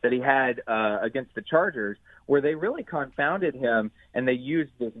game that he had against the Chargers, where they really confounded him, and they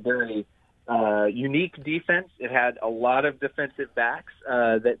used this very unique defense. It had a lot of defensive backs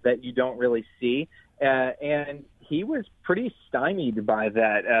that you don't really see, and he was pretty stymied by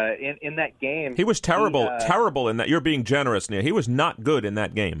that in that game. He was terrible in that. You're being generous, Neil. He was not good in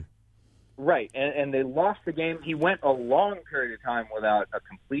that game. Right, and they lost the game. He went a long period of time without a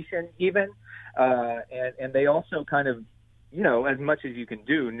completion even, and they also kind of, as much as you can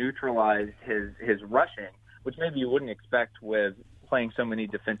do, neutralized his rushing, which maybe you wouldn't expect with playing so many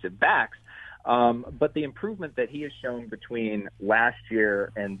defensive backs. But the improvement that he has shown between last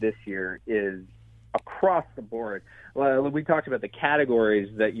year and this year is across the board. We talked about the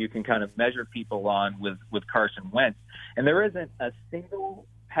categories that you can kind of measure people on with Carson Wentz, and there isn't a single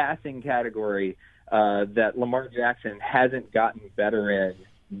passing category that Lamar Jackson hasn't gotten better in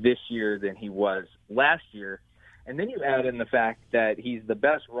this year than he was last year. And then you add in the fact that he's the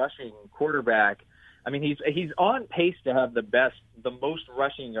best rushing quarterback. I mean, he's on pace to have the most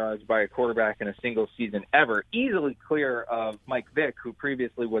rushing yards by a quarterback in a single season ever, easily clear of Mike Vick, who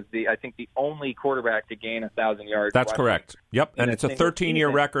previously was the only quarterback to gain 1,000 yards. That's correct. Yep, and it's a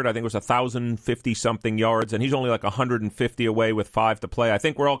 13-year record. I think it was 1,050-something yards, and he's only like 150 away with 5 to play. I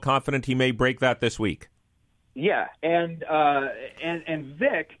think we're all confident he may break that this week. Yeah, and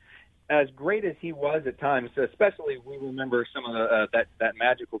Vick, as great as he was at times, especially we remember some of that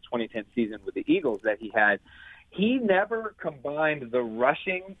magical 2010 season with the Eagles that he had, he never combined the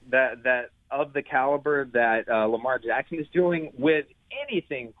rushing that of the caliber that Lamar Jackson is doing with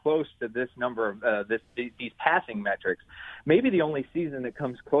anything close to this number of these passing metrics. Maybe the only season that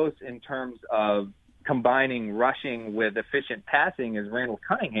comes close in terms of combining rushing with efficient passing is Randall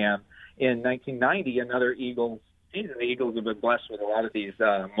Cunningham in 1990, another Eagles season. The Eagles have been blessed with a lot of these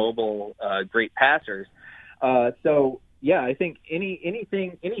mobile, great passers. So, yeah, I think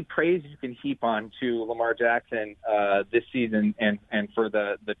any praise you can heap on to Lamar Jackson this season and for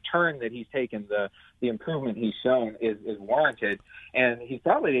the turn that he's taken, the improvement he's shown is warranted. And he's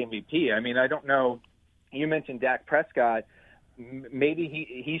probably the MVP. I mean, I don't know. You mentioned Dak Prescott. Maybe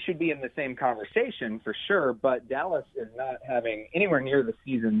he should be in the same conversation for sure, but Dallas is not having anywhere near the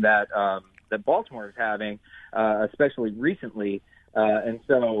season that Baltimore is having, especially recently. And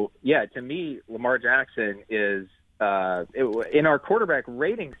so, yeah, to me, Lamar Jackson is, in our quarterback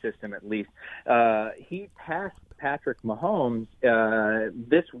rating system at least, he passed Patrick Mahomes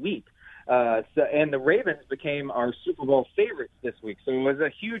this week. And the Ravens became our Super Bowl favorites this week. So it was a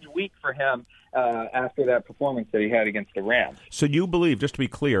huge week for him after that performance that he had against the Rams. So you believe, just to be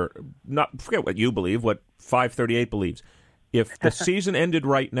clear, forget what you believe, what 538 believes. If the season ended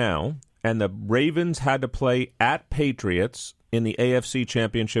right now and the Ravens had to play at Patriots in the AFC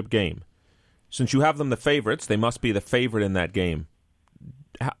Championship game, since you have them the favorites, they must be the favorite in that game.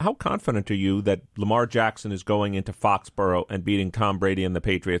 How confident are you that Lamar Jackson is going into Foxborough and beating Tom Brady and the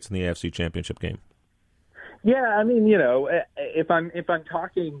Patriots in the AFC Championship game? Yeah, I mean, if I'm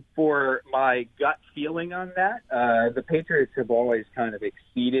talking for my gut feeling on that, the Patriots have always kind of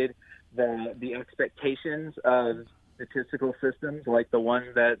exceeded the expectations of statistical systems like the one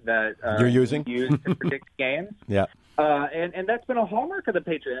that you're using used to predict games. Yeah, and that's been a hallmark of the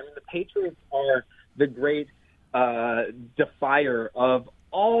Patriots. I mean, the Patriots are the great defier of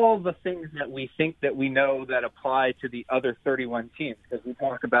all the things that we think that we know that apply to the other 31 teams, because we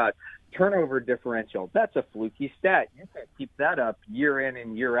talk about turnover differential. That's a fluky stat. You can't keep that up year in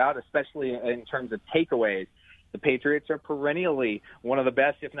and year out, especially in terms of takeaways. The Patriots are perennially one of the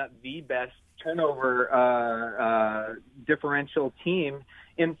best, if not the best, turnover differential team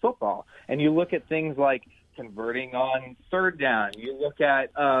in football. And you look at things like converting on third down. You look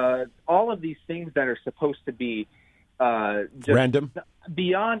at all of these things that are supposed to be just random,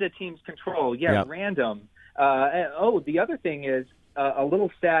 beyond a team's control. Yeah. Random. The other thing is a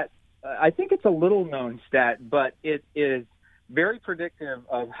little stat. I think it's a little known stat, but it is very predictive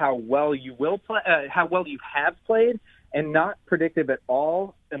of how well you will play, how well you have played, and not predictive at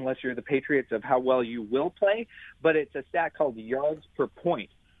all unless you're the Patriots of how well you will play. But it's a stat called yards per point.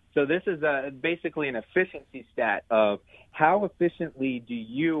 So this is basically an efficiency stat of how efficiently do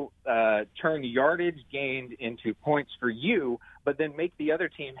you turn yardage gained into points for you, but then make the other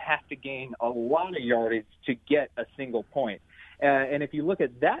team have to gain a lot of yardage to get a single point. And if you look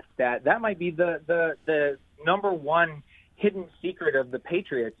at that stat, that might be the number one hidden secret of the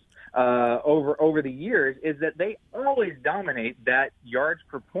Patriots over the years is that they always dominate that yards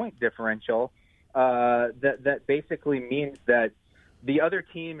per point differential. That basically means that the other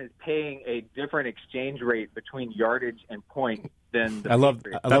team is paying a different exchange rate between yardage and point than the I love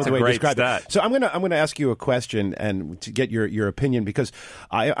That's the a way you great describe stat. it. So I'm gonna ask you a question and to get your opinion, because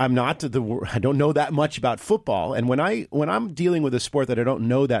I don't know that much about football, and when I'm dealing with a sport that I don't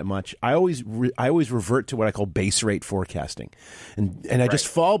know that much, I always revert to what I call base rate forecasting, and I just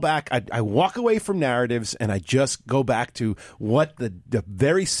fall back. I walk away from narratives and I just go back to what the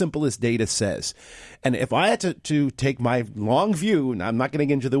very simplest data says. And if I had to take my long view, and I'm not going to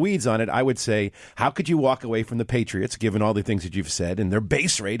get into the weeds on it, I would say, how could you walk away from the Patriots, given all the things that you've said, and their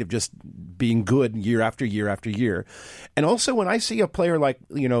base rate of just being good year after year after year? And also, when I see a player like,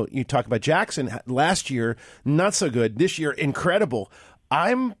 you talk about Jackson, last year, not so good, this year, incredible,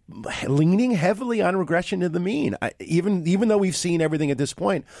 I'm leaning heavily on regression to the mean. Even though we've seen everything at this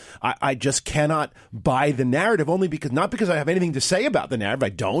point, I just cannot buy the narrative, not because I have anything to say about the narrative. I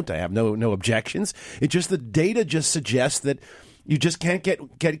don't. I have no objections. It's just the data just suggests that you just can't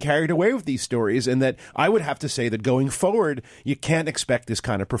get carried away with these stories, and that I would have to say that going forward, you can't expect this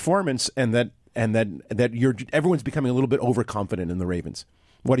kind of performance, and that everyone's becoming a little bit overconfident in the Ravens.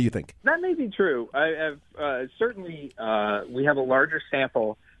 What do you think? That may be true. I have certainly we have a larger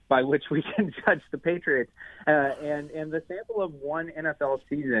sample by which we can judge the Patriots, and the sample of one NFL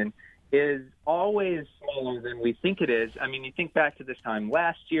season is always smaller than we think it is. I mean, you think back to this time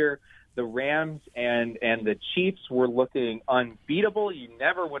last year, the Rams and the Chiefs were looking unbeatable. You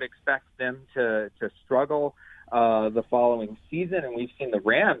never would expect them to struggle the following season, and we've seen the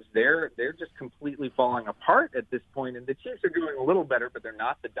Rams. They're just completely falling apart at this point, and the Chiefs are doing a little better, but they're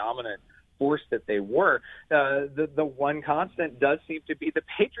not the dominant force that they were. The one constant does seem to be the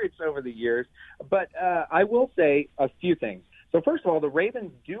Patriots over the years, but I will say a few things. So first of all, the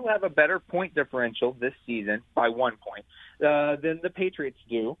Ravens do have a better point differential this season by 1 point than the Patriots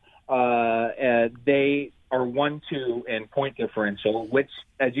do. They are 1-2 in point differential, which,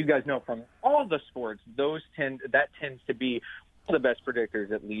 as you guys know from all the sports, that tends to be one of the best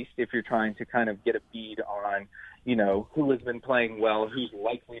predictors, at least if you're trying to kind of get a bead on, who has been playing well, who's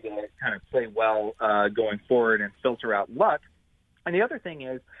likely to kind of play well going forward and filter out luck. And the other thing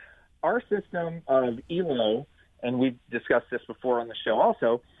is our system of ELO, and we've discussed this before on the show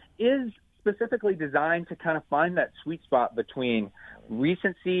also, is specifically designed to kind of find that sweet spot between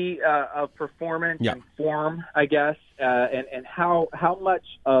recency of performance and form, I guess, and how much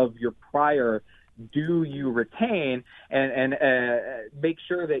of your prior do you retain, and make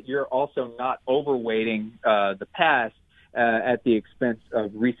sure that you're also not overweighting the past at the expense of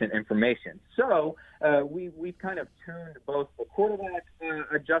recent information. So we've kind of tuned both the quarterback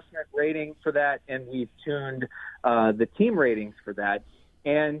adjustment rating for that, and we've tuned the team ratings for that.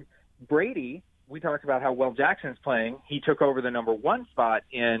 And Brady, we talked about how well Jackson's playing. He took over the number one spot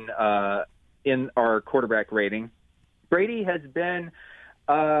in our quarterback rating. Brady has been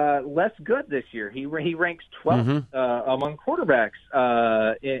less good this year. He ranks 12th among quarterbacks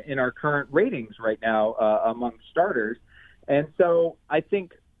in our current ratings right now among starters. And so I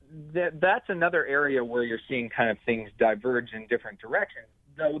think that's another area where you're seeing kind of things diverge in different directions.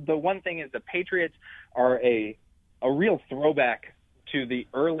 The one thing is the Patriots are a real throwback to the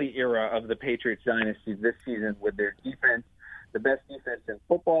early era of the Patriots dynasty this season with their defense, the best defense in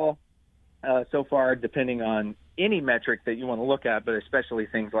football so far, depending on any metric that you want to look at, but especially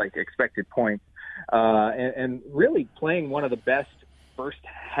things like expected points, and really playing one of the best first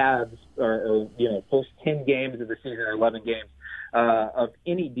halves or first 10 games of the season or 11 games of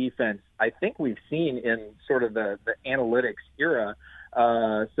any defense I think we've seen in sort of the analytics era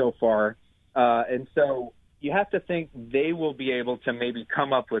so far. And so you have to think they will be able to maybe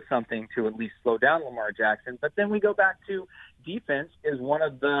come up with something to at least slow down Lamar Jackson. But then we go back to defense is one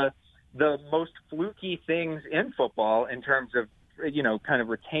of the most fluky things in football in terms of, kind of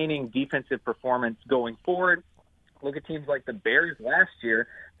retaining defensive performance going forward. Look at teams like the Bears last year.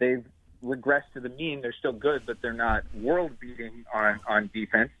 They've regressed to the mean. They're still good, but they're not world-beating on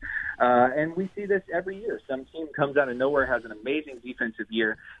defense. And we see this every year. Some team comes out of nowhere, has an amazing defensive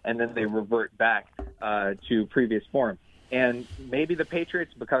year, and then they revert back to previous form. And maybe the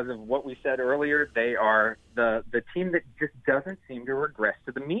Patriots, because of what we said earlier, they are the team that just doesn't seem to regress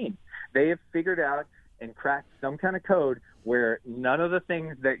to the mean. They have figured out and cracked some kind of code where none of the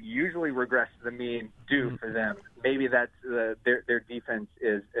things that usually regress to the mean do for them. Maybe that's their defense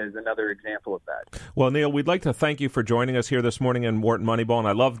is another example of that. Well, Neil, we'd like to thank you for joining us here this morning in Wharton Moneyball, and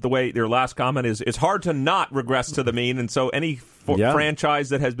I love the way your last comment is it's hard to not regress to the mean, and so any franchise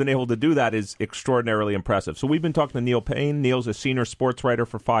that has been able to do that is extraordinarily impressive. So we've been talking to Neil Paine. Neil's a senior sports writer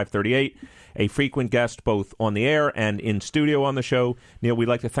for 538, a frequent guest both on the air and in studio on the show. Neil, we'd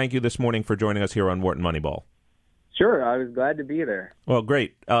like to thank you this morning for joining us here on Wharton Moneyball. Sure, I was glad to be there. Well,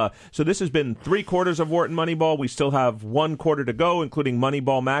 great. So this has been 3 quarters of Wharton Moneyball. We still have 1 quarter to go, including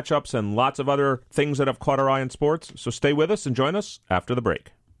Moneyball matchups and lots of other things that have caught our eye in sports. So stay with us and join us after the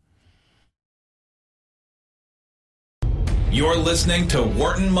break. You're listening to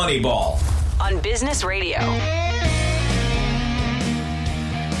Wharton Moneyball on Business Radio.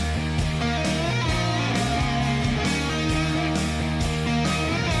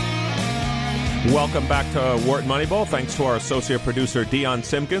 Welcome back to Wharton Moneyball. Thanks to our associate producer, Dion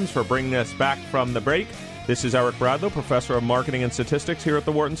Simpkins, for bringing us back from the break. This is Eric Bradlow, professor of marketing and statistics here at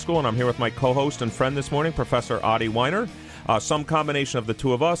the Wharton School, and I'm here with my co-host and friend this morning, Professor Adi Weiner. Some combination of the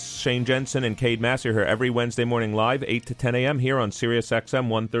two of us, Shane Jensen and Cade Massey, are here every Wednesday morning live, 8 to 10 a.m. here on Sirius XM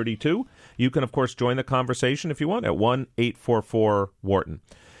 132. You can, of course, join the conversation if you want at 1-844-WHARTON.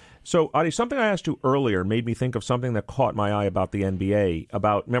 So, Adi, something I asked you earlier made me think of something that caught my eye about the NBA.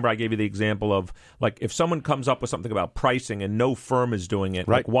 Remember I gave you the example of, like, if someone comes up with something about pricing and no firm is doing it,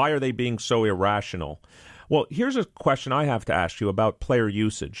 like, why are they being so irrational? Well, here's a question I have to ask you about player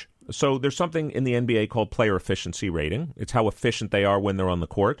usage. So there's something in the NBA called player efficiency rating. It's how efficient they are when they're on the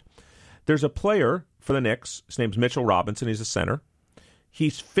court. There's a player for the Knicks. His name's Mitchell Robinson. He's a center.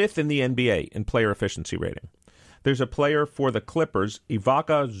 He's 5th in the NBA in player efficiency rating. There's a player for the Clippers,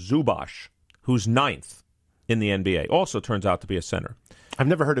 Ivica Zubac, who's 9th in the NBA. Also turns out to be a center. I've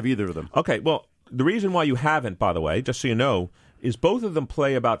never heard of either of them. Okay, well, the reason why you haven't, by the way, just so you know, is both of them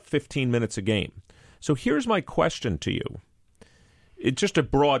play about 15 minutes a game. So here's my question to you. It's just a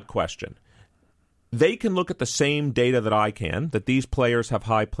broad question. They can look at the same data that I can, that these players have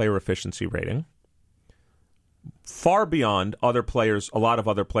high player efficiency rating, far beyond other players, a lot of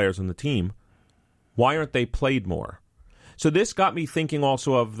other players on the team. Why aren't they played more? So this got me thinking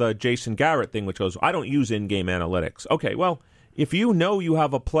also of the Jason Garrett thing, which goes, I don't use in-game analytics. Okay, well, if you know you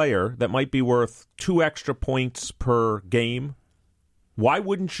have a player that might be worth 2 extra points per game, why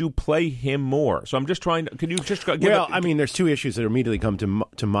wouldn't you play him more? So I'm just trying to, can you just give Well, I mean, there's 2 issues that immediately come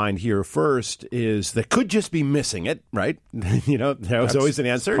to mind here. First is they could just be missing it, right? There's always an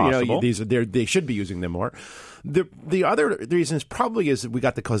answer. Possible. They should be using them more. The other reason is probably is that we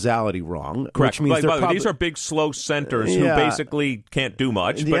got the causality wrong. Correct. Which means these are big, slow centers who basically can't do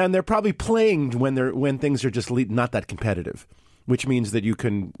much. But, and they're probably playing when things are just not that competitive. Which means that you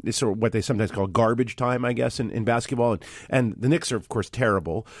can, it's sort of what they sometimes call garbage time, I guess, in basketball. And the Knicks are, of course,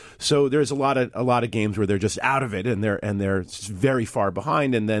 terrible. So there's a lot of games where they're just out of it and they're very far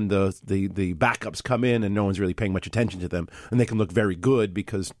behind. And then the backups come in and no one's really paying much attention to them. And they can look very good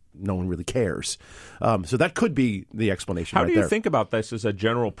because no one really cares. So that could be the explanation. How do you think about this as a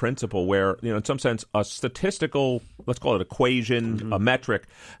general principle where, in some sense, a statistical, let's call it equation, a metric,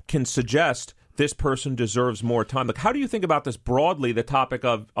 can suggest this person deserves more time? Like, how do you think about this broadly, the topic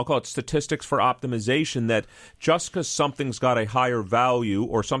of, I'll call it statistics for optimization, that just because something's got a higher value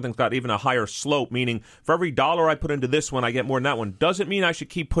or something's got even a higher slope, meaning for every dollar I put into this one, I get more than that one, doesn't mean I should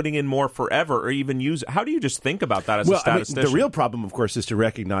keep putting in more forever or even use it. How do you just think about that as a statistician? The real problem, of course, is to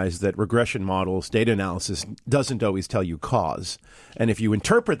recognize that regression models, data analysis, doesn't always tell you cause. And if you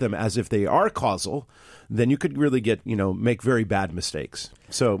interpret them as if they are causal, then you could really make very bad mistakes.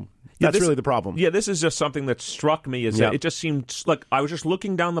 So that's really the problem. Yeah, this is just something that struck me. That it just seemed like I was just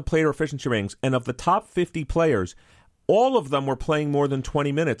looking down the player efficiency ratings, and of the top 50 players, all of them were playing more than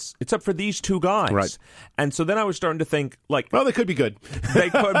 20 minutes, except for these 2 guys. Right. And so then I was starting to think, well, they could be good. They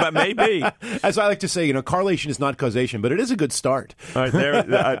could, but maybe. As I like to say, correlation is not causation, but it is a good start. All right,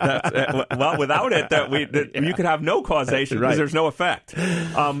 well, without it, you could have no causation because there's no effect.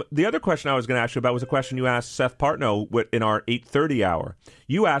 The other question I was going to ask you about was a question you asked Seth Partnow in our 8:30 hour.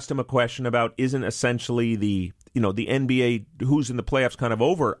 You asked him a question about, isn't essentially the NBA, who's in the playoffs, kind of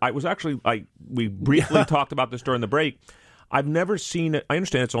over? We briefly talked about this during the break. I've never seen it. I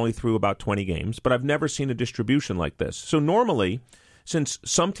understand it's only through about 20 games, but I've never seen a distribution like this. So normally, since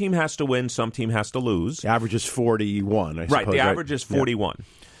some team has to win, some team has to lose. The average is 41, I suppose. Right, the average is 41. Yeah.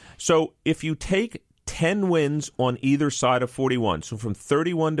 So if you take 10 wins on either side of 41, so from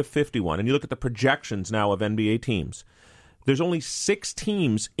 31 to 51, and you look at the projections now of NBA teams, there's only 6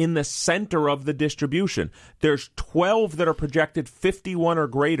 teams in the center of the distribution. There's 12 that are projected 51 or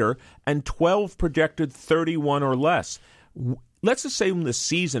greater and 12 projected 31 or less. Let's assume the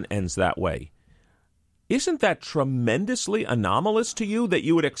season ends that way. Isn't that tremendously anomalous to you that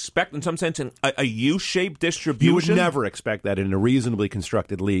you would expect, in some sense, a U-shaped distribution? You would never expect that in a reasonably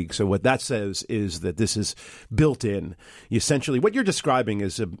constructed league. So what that says is that this is built in. Essentially, what you're describing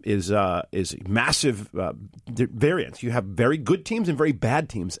is massive variance. You have very good teams and very bad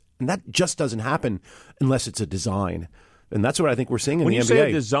teams, and that just doesn't happen unless it's a design. And that's what I think we're seeing in the NBA. When you say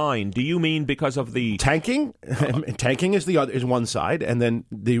a design, do you mean because of the tanking? Tanking is is one side, and then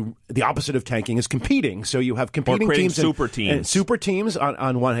the opposite of tanking is competing. So you have competing teams, and super teams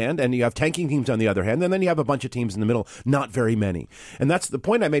on one hand, and you have tanking teams on the other hand, and then you have a bunch of teams in the middle, not very many. And that's the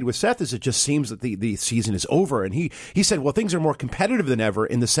point I made with Seth. Is it just seems that the season is over, and he said, well, things are more competitive than ever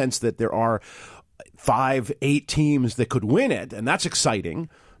in the sense that there are 5-8 teams that could win it, and that's exciting.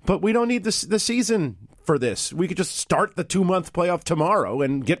 But we don't need the season for this. We could just start the 2-month playoff tomorrow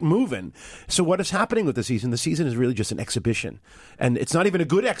and get moving. So what is happening with the season? The season is really just an exhibition. And it's not even a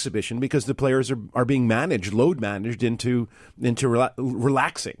good exhibition because the players are being load managed into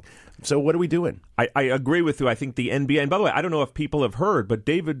relaxing. So what are we doing? I agree with you. I think the NBA, and by the way, I don't know if people have heard, but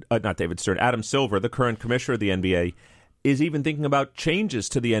Adam Silver, the current commissioner of the NBA, is even thinking about changes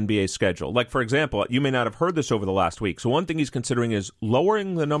to the NBA schedule. Like, for example, you may not have heard this over the last week. So one thing he's considering is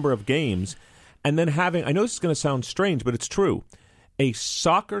lowering the number of games and then having, I know this is going to sound strange, but it's true, a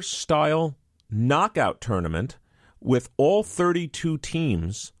soccer-style knockout tournament with all 32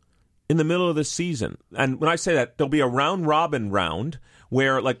 teams in the middle of the season. And when I say that, there'll be a round-robin round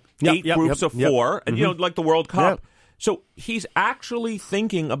where, like, eight groups of four, and, like the World Cup. Yep. So he's actually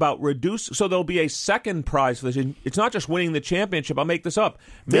thinking about so there'll be a second prize for this. It's not just winning the championship. I'll make this up.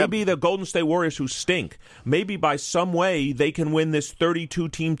 Maybe the Golden State Warriors, who stink, maybe by some way they can win this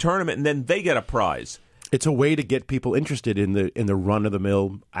 32-team tournament, and then they get a prize. It's a way to get people interested in the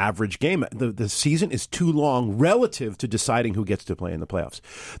run-of-the-mill average game. The season is too long relative to deciding who gets to play in the playoffs.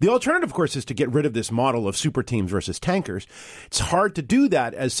 The alternative, of course, is to get rid of this model of super teams versus tankers. It's hard to do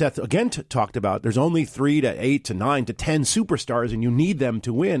that, as Seth again talked about. There's only 3 to 8 to 9 to 10 superstars, and you need them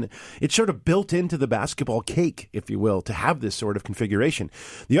to win. It's sort of built into the basketball cake, if you will, to have this sort of configuration.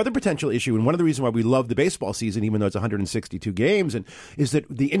 The other potential issue, and one of the reasons why we love the baseball season, even though it's 162 games, is that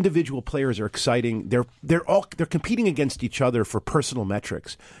the individual players are exciting. They're competing against each other for personal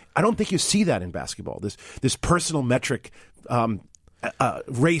metrics. I don't think you see that in basketball. This personal metric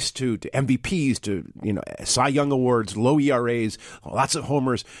race to MVPs, to Cy Young awards, low ERAs, lots of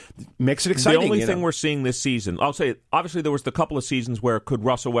homers, makes it exciting. The only thing we're seeing this season, I'll say, obviously there was the couple of seasons where could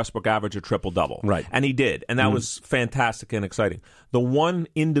Russell Westbrook average a triple-double? Right. And he did, and that was fantastic and exciting. The one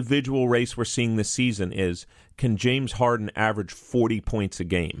individual race we're seeing this season is, can James Harden average 40 points a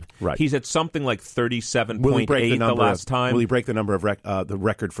game? Right. He's at something like 37.8 the last time. Will he break the number of the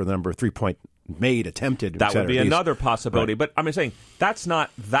record for the number of 3-point attempted? That would be another possibility. Right. But I'm saying that's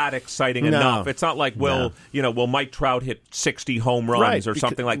not that exciting enough. It's not like will Mike Trout hit 60 home runs or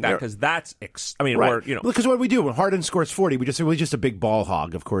something like that? Because that's because what we do when Harden scores 40, we just say, well, he's just a big ball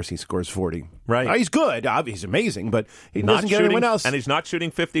hog. Of course, he scores 40. Right. He's good. He's amazing, but he doesn't get anyone else. And he's not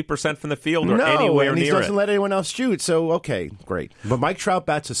shooting 50% from the field or anywhere and near it. He doesn't let anyone else shoot. So okay, great. But Mike Trout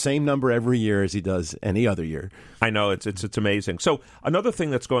bats the same number every year as he does any other year. I know, it's amazing. So another thing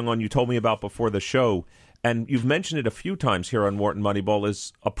that's going on, you told me about before the show, and you've mentioned it a few times here on Wharton Moneyball,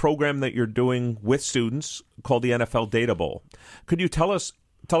 is a program that you're doing with students called the NFL Data Bowl. Could you tell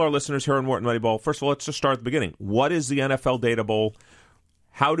our listeners here on Wharton Moneyball, first of all, let's just start at the beginning. What is the NFL Data Bowl?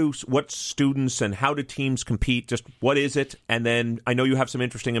 What students and how do teams compete? Just what is it? And then I know you have some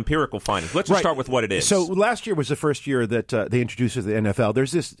interesting empirical findings. Let's just start with what it is. So last year was the first year that they introduced it to the NFL.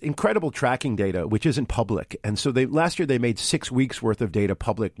 There's this incredible tracking data, which isn't public. And so last year they made 6 weeks worth of data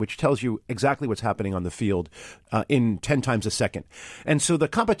public, which tells you exactly what's happening on the field in 10 times a second. And so the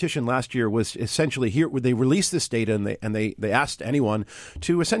competition last year was essentially here where they released this data and they asked anyone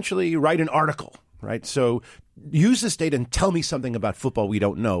to essentially write an article. Right. So use this data and tell me something about football we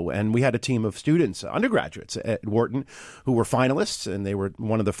don't know. And we had a team of students, undergraduates at Wharton, who were finalists, and they were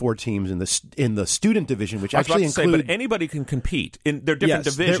one of the 4 teams in the student division, which actually included. But anybody can compete in their different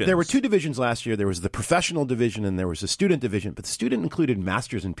divisions. There were 2 divisions last year. There was the professional division and there was the student division. But the student included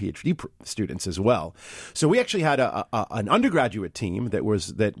master's and PhD students as well. So we actually had an undergraduate team that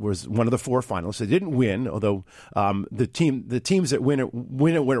was one of the 4 finalists. They didn't win, although the teams that win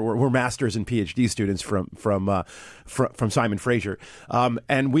it were masters and PhD students from from Simon Fraser.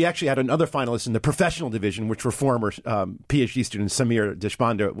 And we actually had another finalist in the professional division, which were former PhD student Samir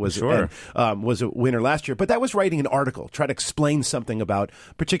Deshpande was a winner last year. But that was writing an article, try to explain something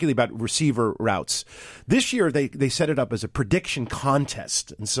particularly about receiver routes. This year, they set it up as a prediction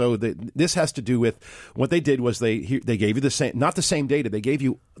contest. And so this has to do with what they did was they gave you not the same data. They gave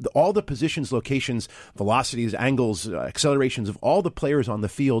you all the positions, locations, velocities, angles, accelerations of all the players on the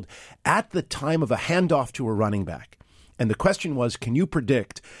field at the time of a handoff to a running back. And the question was, can you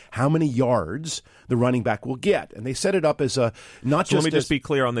predict how many yards the running back will get? And they set it up as a not so just. Let me just be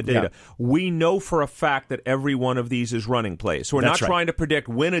clear on the data. Yeah. We know for a fact that every one of these is running plays. So we're not trying to predict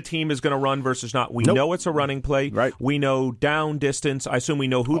when a team is going to run versus not. We know it's a running play. Right. We know down distance. I assume we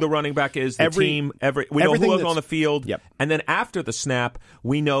know who the running back is, the team. We know who's on the field. Yep. And then after the snap,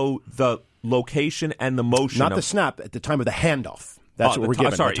 we know the location and the motion. Not the snap, at the time of the handoff. That's what we're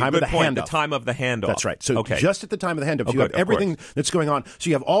given. Sorry, the time of the handoff. The time of the handoff. That's right. So just at the time of the handoff, you have everything that's going on. So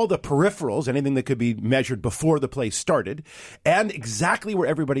you have all the peripherals, anything that could be measured before the play started, and exactly where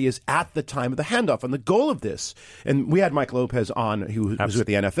everybody is at the time of the handoff. And the goal of this, and we had Mike Lopez on, who was with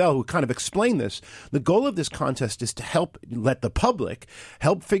the NFL, who kind of explained this. The goal of this contest is to let the public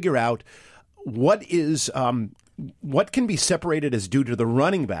help figure out what can be separated as due to the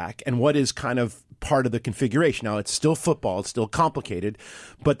running back and what is kind of part of the configuration. Now, it's still football. It's still complicated.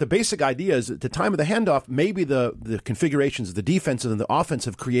 But the basic idea is at the time of the handoff, maybe the configurations of the defense and the offense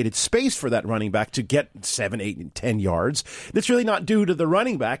have created space for that running back to get 7, 8, and 10 yards. That's really not due to the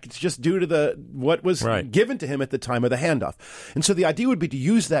running back. It's just due to what was given to him at the time of the handoff. And so the idea would be to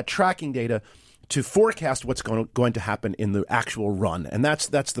use that tracking data to forecast what's going to happen in the actual run. And that's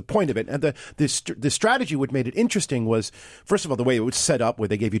the point of it. And the strategy, what made it interesting was, first of all, the way it was set up, where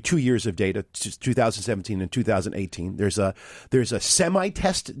they gave you 2 years of data, 2017 and 2018. There's a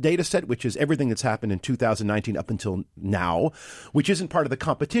semi-test data set, which is everything that's happened in 2019 up until now, which isn't part of the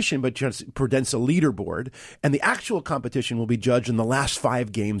competition, but just presents a leaderboard. And the actual competition will be judged in the last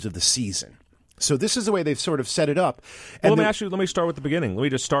 5 games of the season. So this is the way they've sort of set it up. And let me start with the beginning. Let me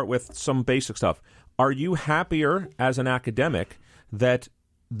just start with some basic stuff. Are you happier as an academic that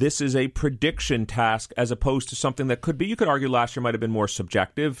this is a prediction task as opposed to something that could be, you could argue last year might have been more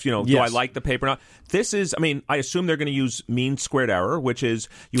subjective. Do I like the paper or not? This is, I assume they're going to use mean squared error, which is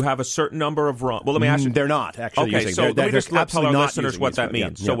you have a certain number of runs. Well, let me ask you. They're not actually using. So let me just tell our listeners what that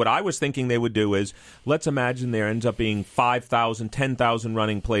means. Yeah. So what I was thinking they would do is, let's imagine there ends up being 5,000, 10,000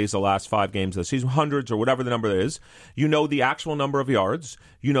 running plays the last 5 games of the season, hundreds or whatever the number is. You know the actual number of yards.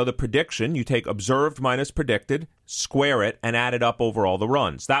 You know the prediction. You take observed minus predicted, square it, and add it up over all the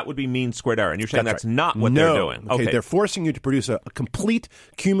runs. That would be mean squared error. And you're saying that's not what they're doing. Okay, they're forcing you to produce a complete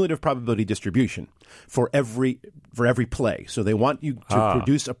cumulative probability distribution for every play. So they want you to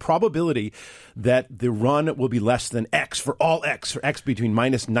produce a probability that the run will be less than X for all X, or X between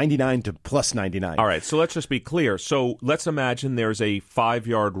minus 99 to plus 99. All right, so let's just be clear. So let's imagine there's a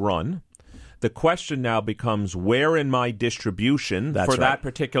 5-yard run. The question now becomes, where in my distribution that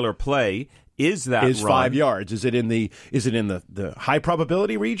particular play is that is run? 5 yards? Is it in the high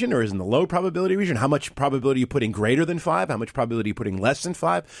probability region, or is it in the low probability region? How much probability are you putting greater than 5? How much probability are you putting less than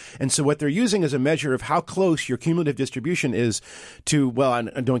 5? And so what they're using is a measure of how close your cumulative distribution is to, well, I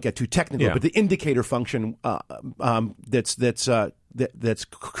don't get too technical, but the indicator function that's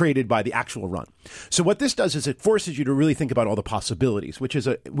created by the actual run. So what this does is it forces you to really think about all the possibilities,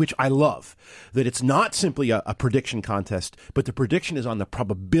 which I love. That it's not simply a prediction contest, but the prediction is on the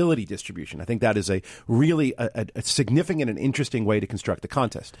probability distribution. I think that is a really a significant and interesting way to construct the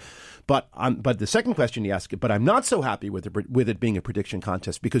contest. But the second question you ask, but I'm not so happy with it being a prediction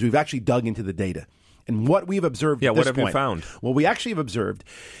contest, because we've actually dug into the data. And what we've observed at this point. What have you found? What we actually have observed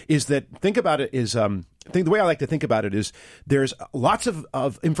is that, I think the way I like to think about it is there's lots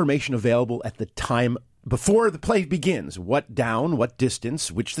of information available at the time before the play begins. What down, what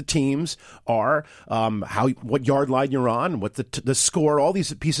distance, which the teams are, what yard line you're on, what the score, all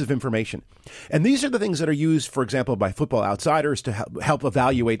these pieces of information. And these are the things that are used, for example, by Football Outsiders to help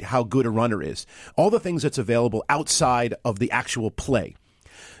evaluate how good a runner is. All the things that's available outside of the actual play.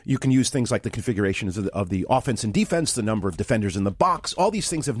 You can use things like the configurations of the offense and defense, the number of defenders in the box. All these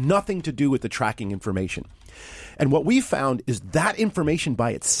things have nothing to do with the tracking information. And what we found is that information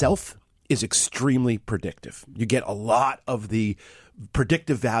by itself is extremely predictive. You get a lot of the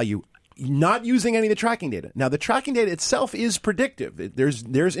predictive value not using any of the tracking data. Now, the tracking data itself is predictive.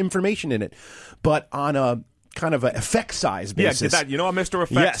 There's information in it. But on a kind of an effect size basis. Yeah, Mr.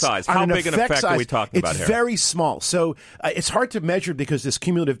 Effect size. How big an effect are we talking about here? It's very small. So it's hard to measure because this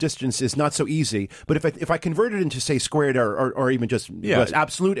cumulative distance is not so easy. But if I convert it into, say, squared error or even just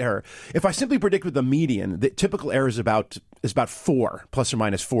absolute error, if I simply predict with the median, the typical error is about 4, plus or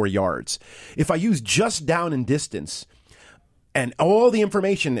minus 4 yards. If I use just down in distance and all the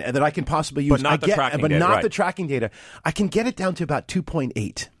information that I can possibly use, the tracking data, I can get it down to about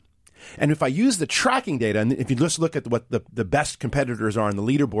 2.8. And if I use the tracking data, and if you just look at what the best competitors are on the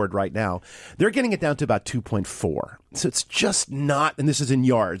leaderboard right now, they're getting it down to about 2.4. So it's just not, and this is in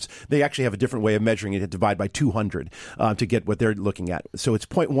yards. They actually have a different way of measuring it, divide by 200 to get what they're looking at. So it's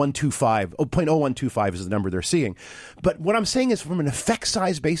 0.0125 is the number they're seeing. But what I'm saying is from an effect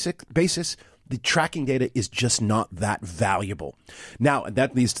size basis, the tracking data is just not that valuable. Now,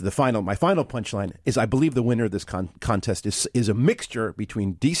 that leads to my final punchline is I believe the winner of this contest is a mixture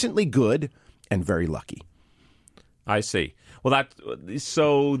between decently good and very lucky. I see. Well,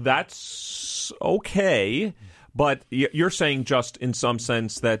 that's okay, but you're saying just in some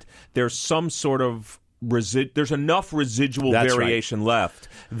sense that there's some sort of there's enough residual variation left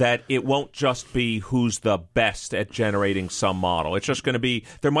that it won't just be who's the best at generating some model. It's just going to be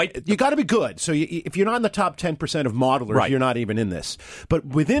you got to be good. So if you're not in the top 10% of modelers, you're not even in this. But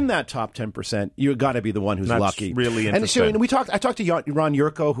within that top 10%, you got to be the one who's lucky. Really interesting. And so I talked to Ron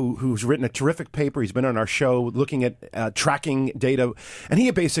Yurko, who's written a terrific paper. He's been on our show looking at tracking data, and he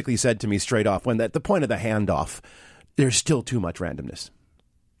basically said to me straight off, when at the point of the handoff, there's still too much randomness.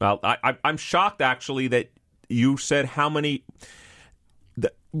 Well, I'm shocked, actually, that you said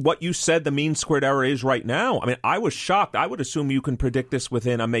what you said the mean squared error is right now. I mean, I was shocked. I would assume you can predict this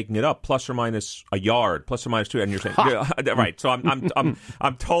within, I'm making it up, plus or minus a yard, plus or minus 2, and you're saying, right. So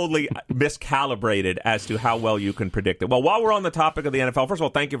I'm totally miscalibrated as to how well you can predict it. Well, while we're on the topic of the NFL, first of all,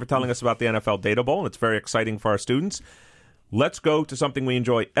 thank you for telling us about the NFL Data Bowl. It's very exciting for our students. Let's go to something we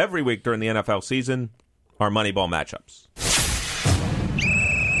enjoy every week during the NFL season, our Moneyball matchups.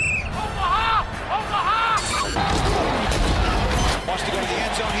 Wants to go to the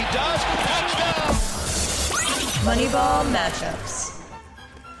end zone. He does. Touchdown. Moneyball matchups.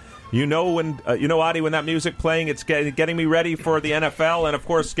 Adi, when that music playing, it's getting me ready for the NFL. And, of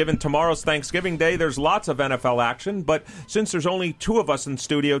course, given tomorrow's Thanksgiving Day, there's lots of NFL action. But since there's only 2 of us in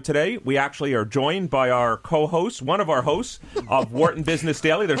studio today, we actually are joined by our co-host, one of our hosts of Wharton Business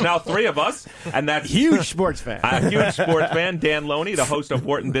Daily. There's now 3 of us. And that's huge sports fan. A huge sports fan, Dan Loney, the host of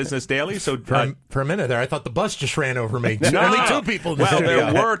Wharton Business Daily. So for a minute there, I thought the bus just ran over me. No. Only 2 people. Well,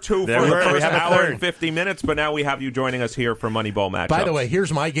 there were 2 for the first hour and 50 minutes, but now we have you joining us here for Moneyball matchups. By the way,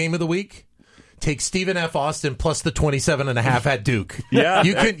 here's my game of the week. Take Stephen F. Austin plus the 27.5 at Duke. Yeah,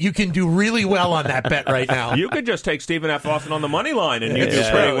 you can do really well on that bet right now. You could just take Stephen F. Austin on the money line, and you do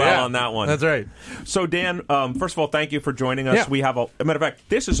pretty well on that one. That's right. So, Dan, first of all, thank you for joining us. Yeah. We have a matter of fact,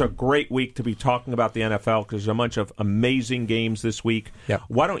 this is a great week to be talking about the NFL because there's a bunch of amazing games this week. Yeah.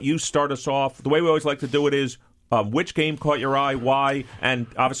 Why don't you start us off? The way we always like to do it is. Which game caught your eye? Why? And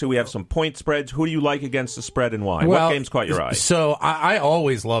obviously, we have some point spreads. Who do you like against the spread and why? Well, what games caught your eye? So I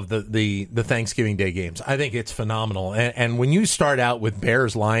always love the Thanksgiving Day games. I think it's phenomenal. And when you start out with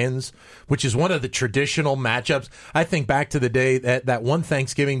Bears-Lions, which is one of the traditional matchups, I think back to the day that one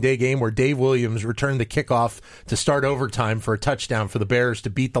Thanksgiving Day game where Dave Williams returned the kickoff to start overtime for a touchdown for the Bears to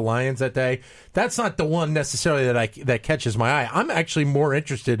beat the Lions that day. That's not the one necessarily that catches my eye. I'm actually more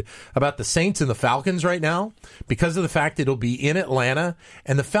interested about the Saints and the Falcons right now, because of the fact it'll be in Atlanta,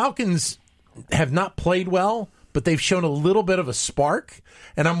 and the Falcons have not played well, but they've shown a little bit of a spark,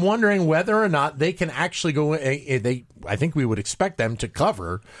 and I'm wondering whether or not they can actually go. I think we would expect them to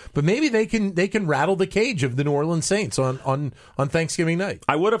cover, but maybe they can rattle the cage of the New Orleans Saints on Thanksgiving night.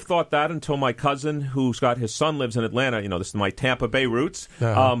 I would have thought that until my cousin, who's got his son lives in Atlanta. This is my Tampa Bay roots.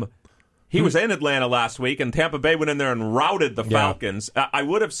 He was in Atlanta last week, and Tampa Bay went in there and routed the Falcons. I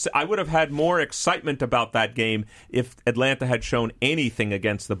would have had more excitement about that game if Atlanta had shown anything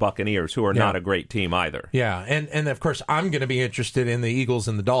against the Buccaneers, who are not a great team either. Yeah, and of course, I'm going to be interested in the Eagles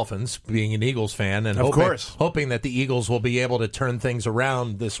and the Dolphins, being an Eagles fan, and hoping that the Eagles will be able to turn things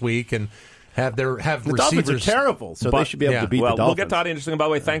around this week and have the receivers. Dolphins are terrible, so they should be able to beat the Dolphins. We'll get to that interesting. By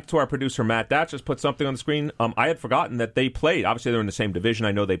the way, thanks to our producer, Matt Datch, just put something on the screen. I had forgotten that they played. Obviously, they're in the same division.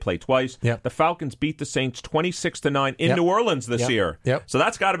 I know they played twice. Yep. The Falcons beat the Saints 26-9 in New Orleans this year. Yep. So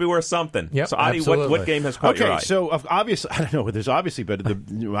that's got to be worth something. Yep. So, Adi, what game has caught your eye? So obviously, I don't know. There's obviously, but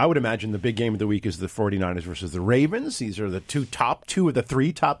I would imagine the big game of the week is the 49ers versus the Ravens. These are the two of the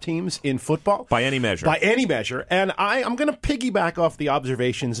 3 top teams in football. By any measure. And I'm going to piggyback off the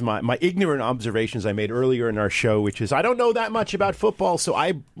observations, my ignorant pattern observations I made earlier in our show, which is I don't know that much about football, so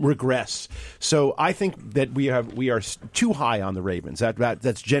I regress. So I think that we are too high on the Ravens.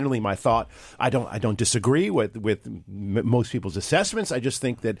 That's generally my thought. I don't disagree with most people's assessments. I just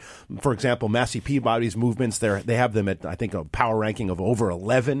think that, for example, Massey Peabody's movements, they have them at, I think, a power ranking of over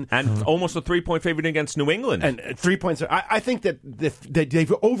 11. And almost a 3-point favorite against New England. And 3 points. I think that they've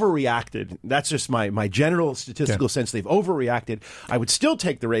overreacted. That's just my general statistical sense. They've overreacted. I would still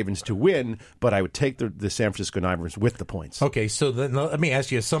take the Ravens to win, but I would take the San Francisco 49ers with the points. Okay, so then let me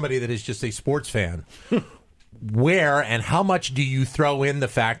ask you, as somebody that is just a sports fan, where and how much do you throw in the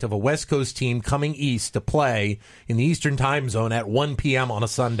fact of a West Coast team coming east to play in the Eastern time zone at 1 p.m. on a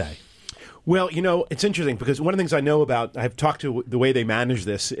Sunday? Well, it's interesting because one of the things I know about, I've talked to the way they manage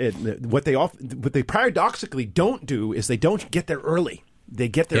this. What they paradoxically don't do is they don't get there early. They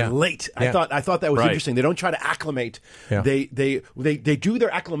get there late. I thought that was interesting. They don't try to acclimate. Yeah. They do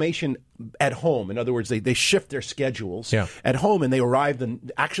their acclimation at home. In other words, they shift their schedules at home, and they arrive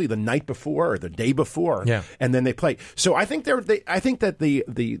the night before or the day before, and then they play. So I think that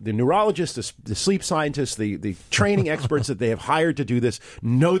the neurologists, the sleep scientists, the training experts that they have hired to do this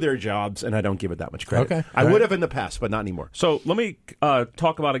know their jobs, and I don't give it that much credit. Okay. I would have in the past, but not anymore. So let me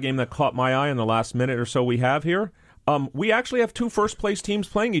talk about a game that caught my eye in the last minute or so we have here. We actually have two first-place teams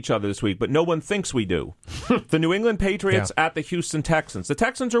playing each other this week, but no one thinks we do. The New England Patriots at the Houston Texans. The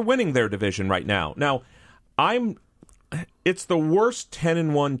Texans are winning their division right now. Now, it's the worst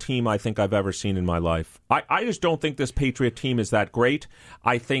 10-1 team I think I've ever seen in my life. I just don't think this Patriot team is that great.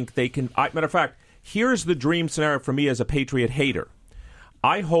 I think they can... matter of fact, here's the dream scenario for me as a Patriot hater.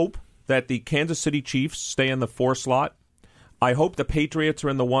 I hope that the Kansas City Chiefs stay in the 4 slot. I hope the Patriots are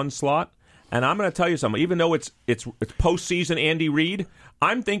in the 1 slot. And I'm going to tell you something. Even though it's postseason Andy Reid,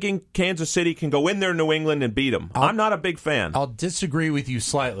 I'm thinking Kansas City can go in there, New England, and beat them. I'm not a big fan. I'll disagree with you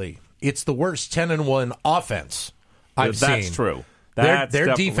slightly. It's the worst 10-1 offense I've seen. That's true.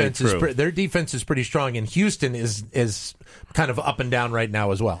 Their defense is pretty strong, and Houston is kind of up and down right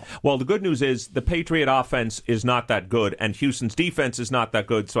now as well. Well, the good news is the Patriot offense is not that good, and Houston's defense is not that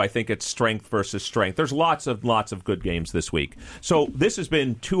good, so I think it's strength versus strength. There's lots of good games this week. So this has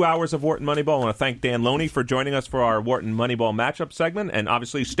been 2 hours of Wharton Moneyball. I want to thank Dan Loney for joining us for our Wharton Moneyball matchup segment, and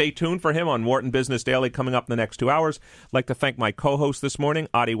obviously stay tuned for him on Wharton Business Daily coming up in the next 2 hours. I'd like to thank my co-host this morning,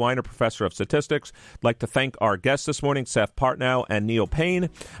 Adi Weiner, Professor of Statistics. I'd like to thank our guests this morning, Seth Partnow and Neil Paine.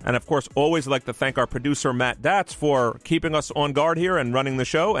 And, of course, always like to thank our producer, Matt Datz, for keeping us on guard here and running the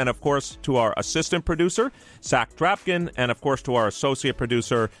show. And, of course, to our assistant producer, Zach Drapkin. And, of course, to our associate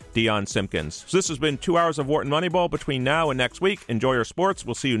producer, Dion Simpkins. So this has been 2 hours of Wharton Moneyball between now and next week. Enjoy your sports.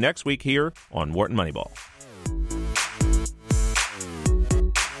 We'll see you next week here on Wharton Moneyball.